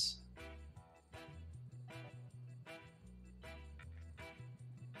is.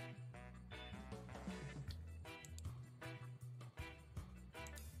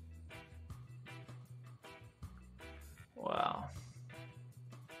 Wow.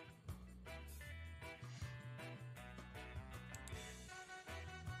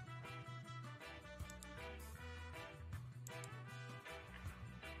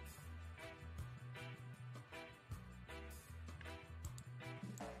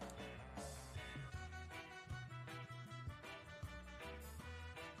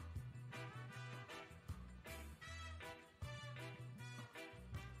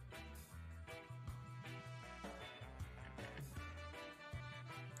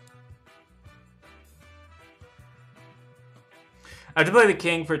 I have to play the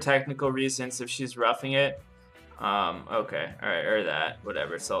king for technical reasons if she's roughing it. Okay, alright, or that.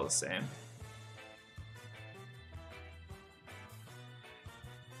 Whatever, it's all the same.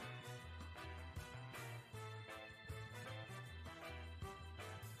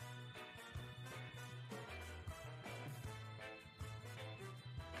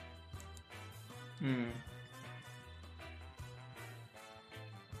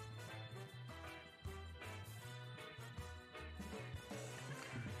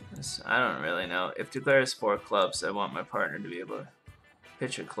 I don't really know. If declares 4 clubs, I want my partner to be able to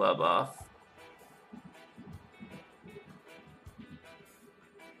pitch a club off.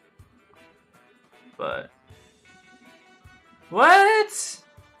 But what?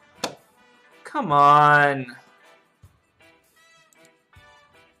 Come on.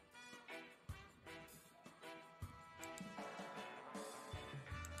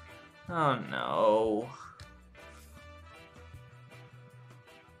 Oh no.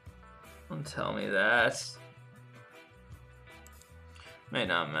 Don't tell me that. May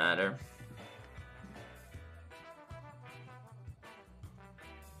not matter.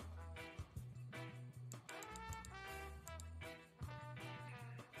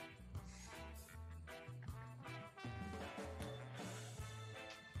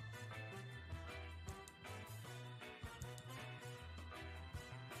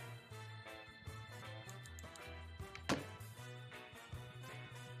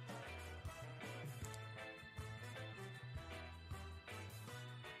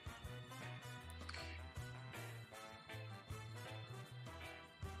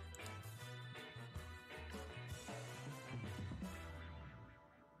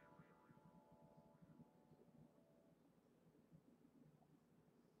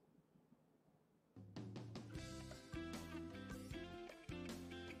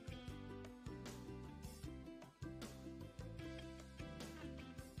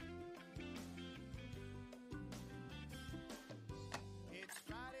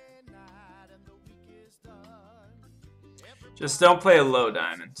 Just don't play a low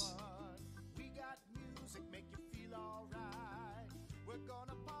diamond.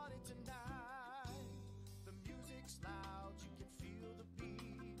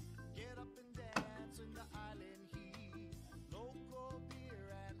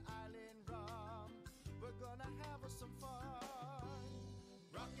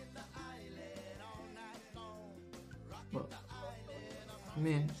 Well, I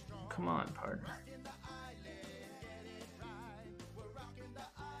mean, come on, partner.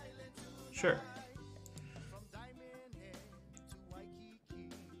 Sure.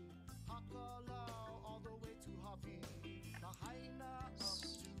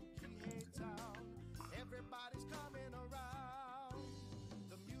 Everybody's coming around.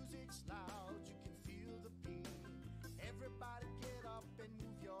 The music's loud, you can feel the beat. Everybody get up and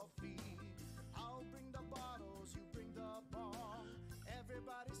move your feet. I'll bring the bottles, you bring the ball.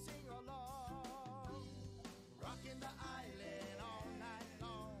 Everybody sing along. Rocking the island all night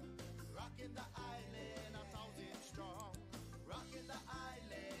long. Rocking the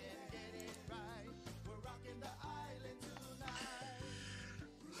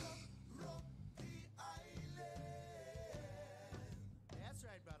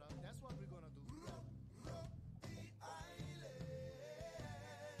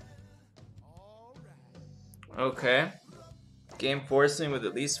Okay. Game forcing with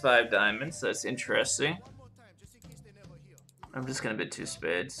at least 5 diamonds. That's interesting. I'm just gonna bid 2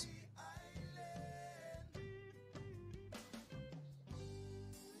 spades.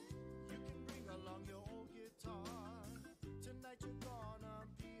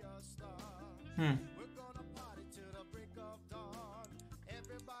 Hmm.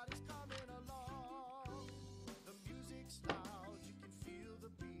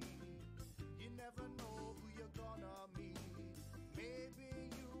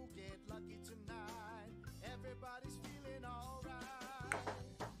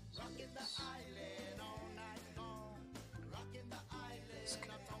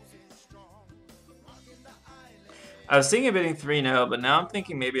 I was thinking of bidding 3-0, but now I'm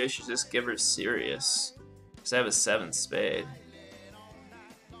thinking maybe I should just give her serious. Because I have a 7 spade.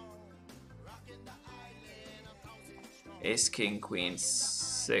 Ace, king, queen,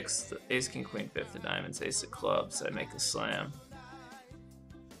 6th. Ace, king, queen, 5th of diamonds. Ace of clubs. I make a slam.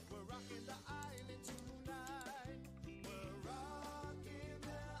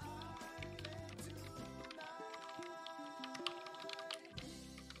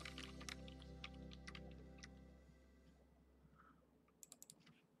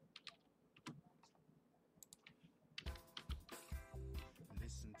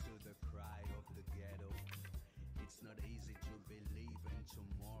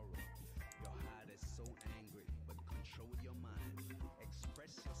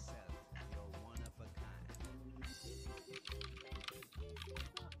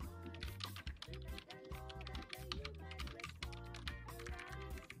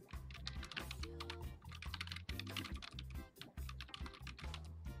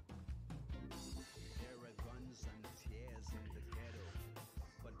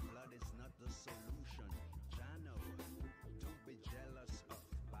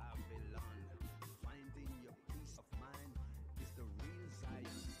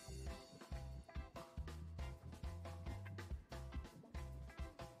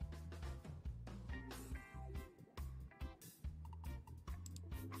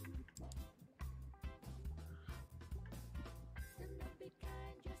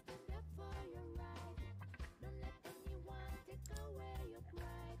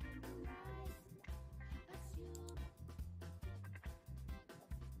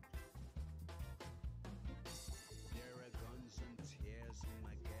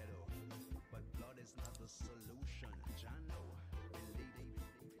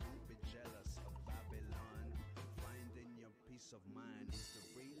 Of mind is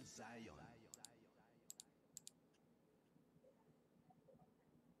the real Zion.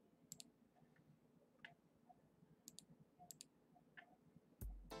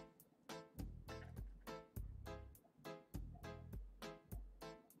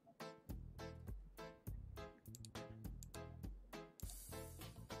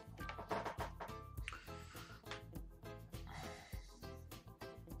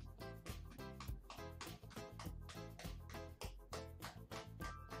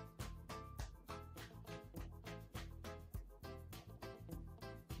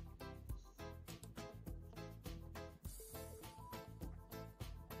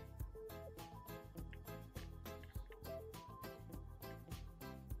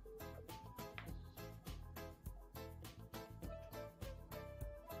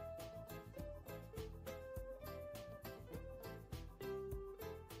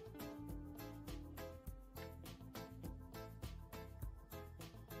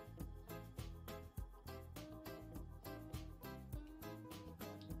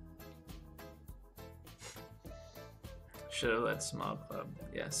 Should have led small club.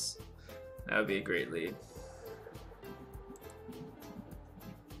 Yes. That would be a great lead.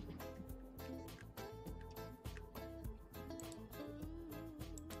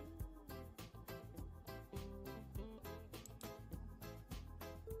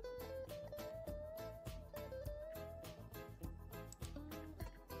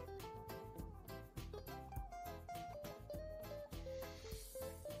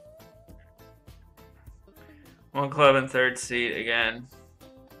 One club in third seat again.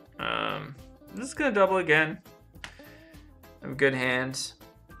 I'm just gonna double again. I have good hands.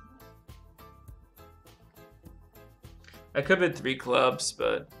 I could bid 3 clubs,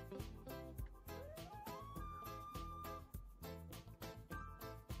 but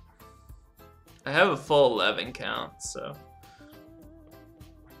I have a full 11 count, so.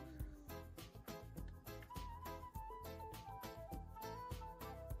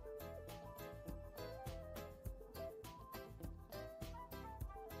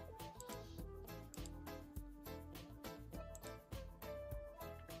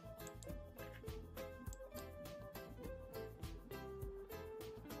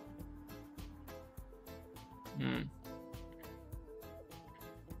 Hmm.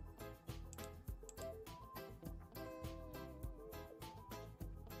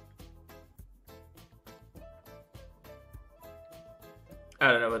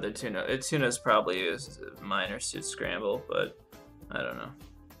 I don't know whether Tuna's probably a minor suit scramble, but I don't know.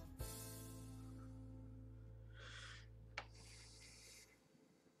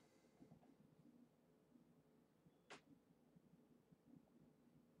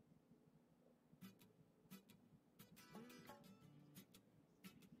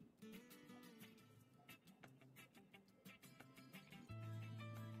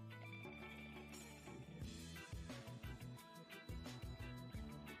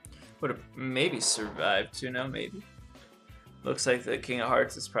 Would have maybe survived Tuna, maybe. Looks like the King of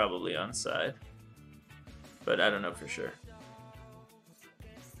Hearts is probably on side, but I don't know for sure.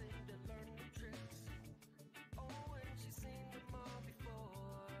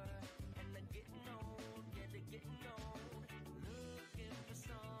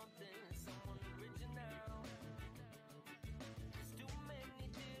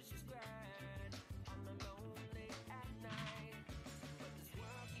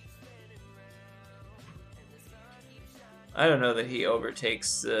 I don't know that he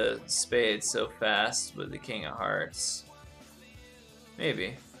overtakes the spade so fast with the King of Hearts.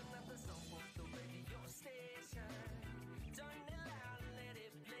 Maybe.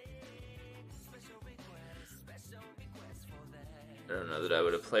 I don't know that I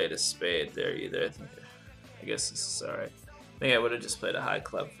would have played a spade there either. I guess this is alright. I think I would have just played a high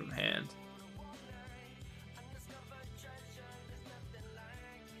club from hand.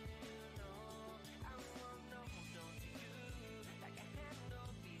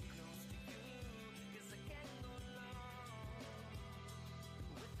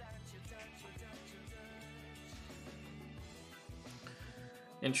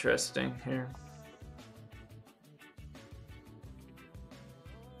 Interesting here.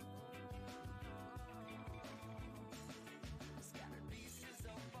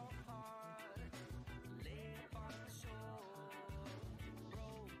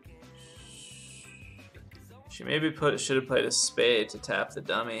 She maybe should have played a spade to tap the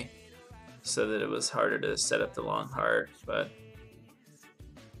dummy so that it was harder to set up the long heart, but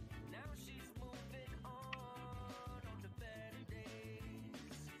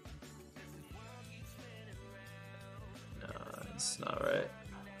no, it's not right.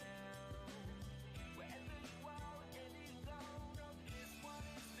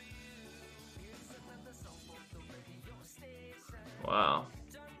 Wow.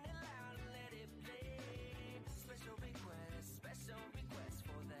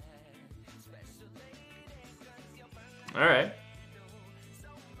 All right.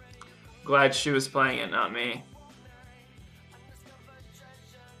 Glad she was playing it, not me.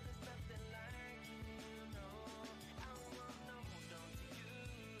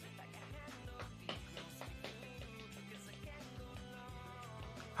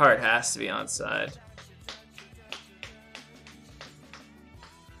 Heart has to be on side.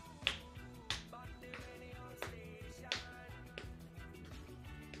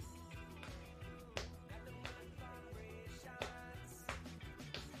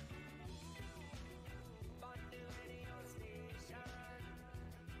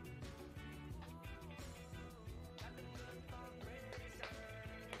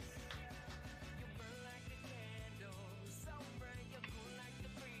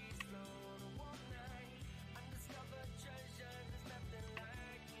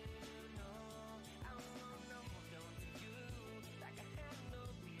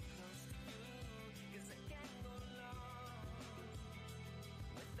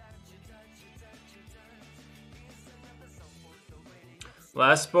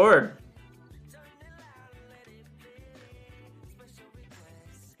 Last board.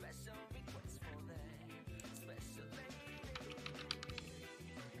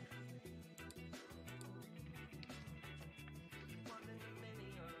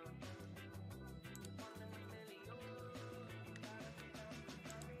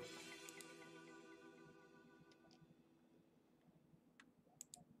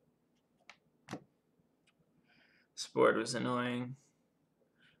 This board was annoying.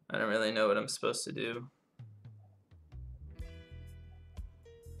 I don't really know what I'm supposed to do.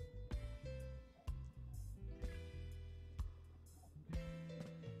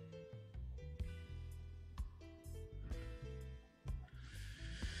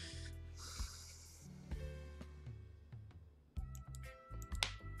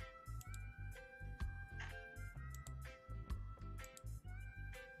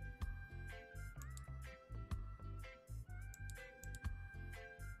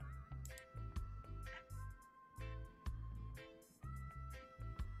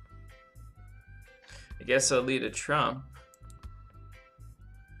 I guess I'll lead a trump.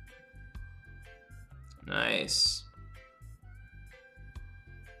 Nice.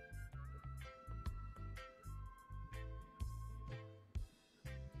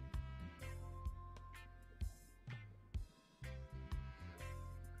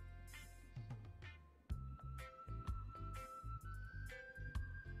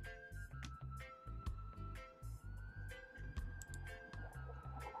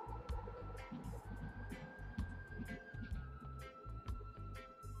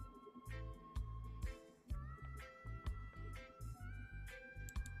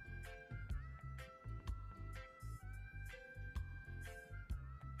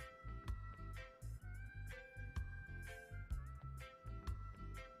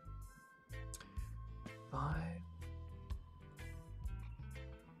 Five.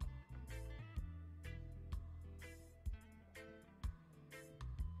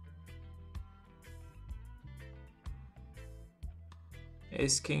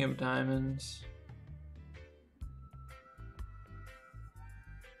 Ace, king of diamonds.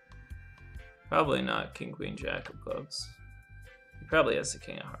 Probably not king, queen, jack of clubs. He probably has the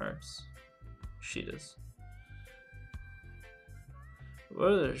king of hearts. She does.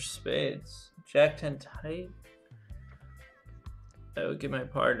 What are their spades? Jack 10 tight? I would give my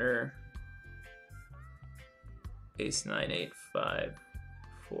partner ace 9, 8, 5,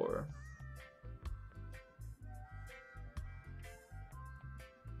 4.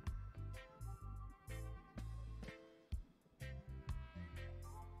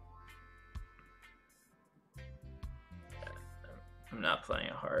 I'm not playing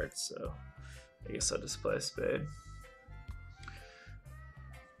a heart, so I guess I'll just play a spade.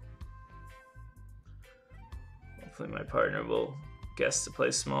 Hopefully my partner will guess to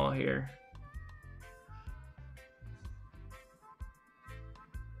play small here.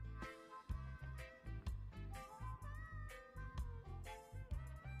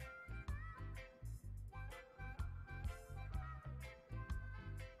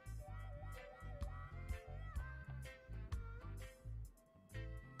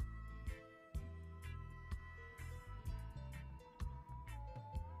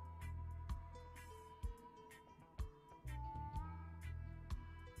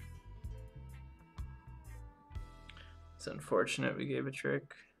 It's unfortunate we gave a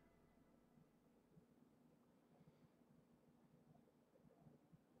trick.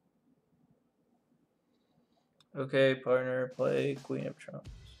 Okay, partner, play queen of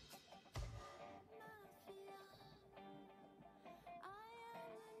trumps.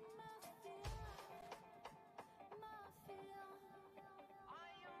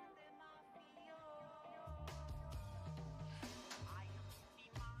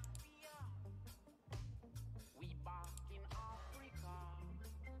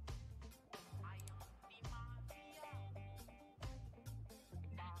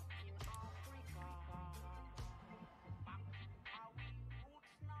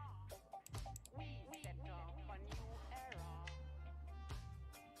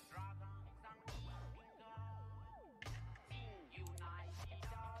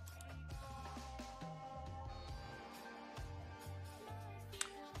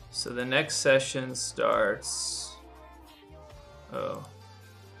 So the next session starts. Oh.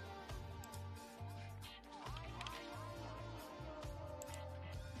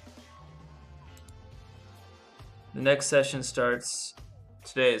 The next session starts.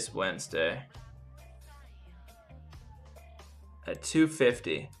 Today is Wednesday. At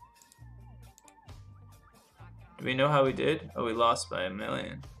 2:50. Do we know how we did? Oh, we lost by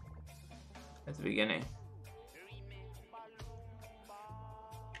 1,000,000 at the beginning.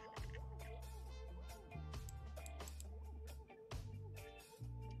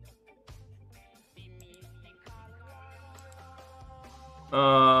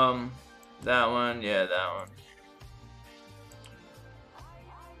 That one, yeah, that one.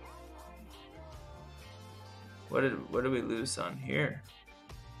 What did we lose on here?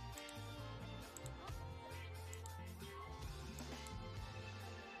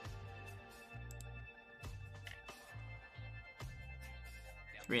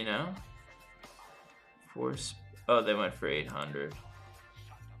 Three now? Four. Oh, they went for 800.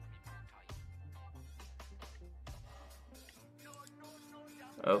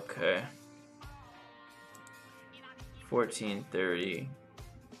 Okay. 1430.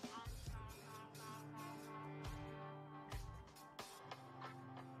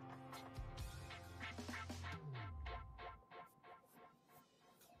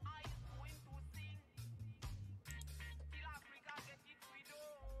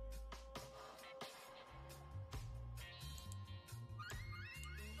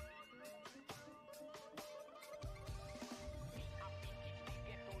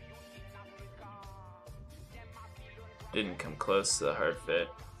 Didn't come close to the hard fit.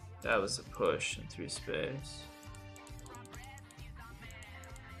 That was a push in 3 space.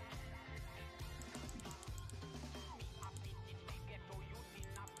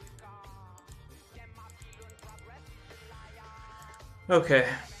 Okay.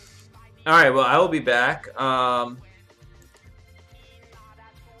 Alright, well, I will be back.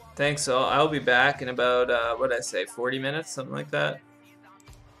 Thanks all. I'll be back in about, what did I say, 40 minutes? Something like that?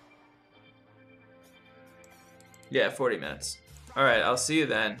 Yeah, 40 minutes. Alright, I'll see you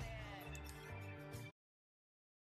then.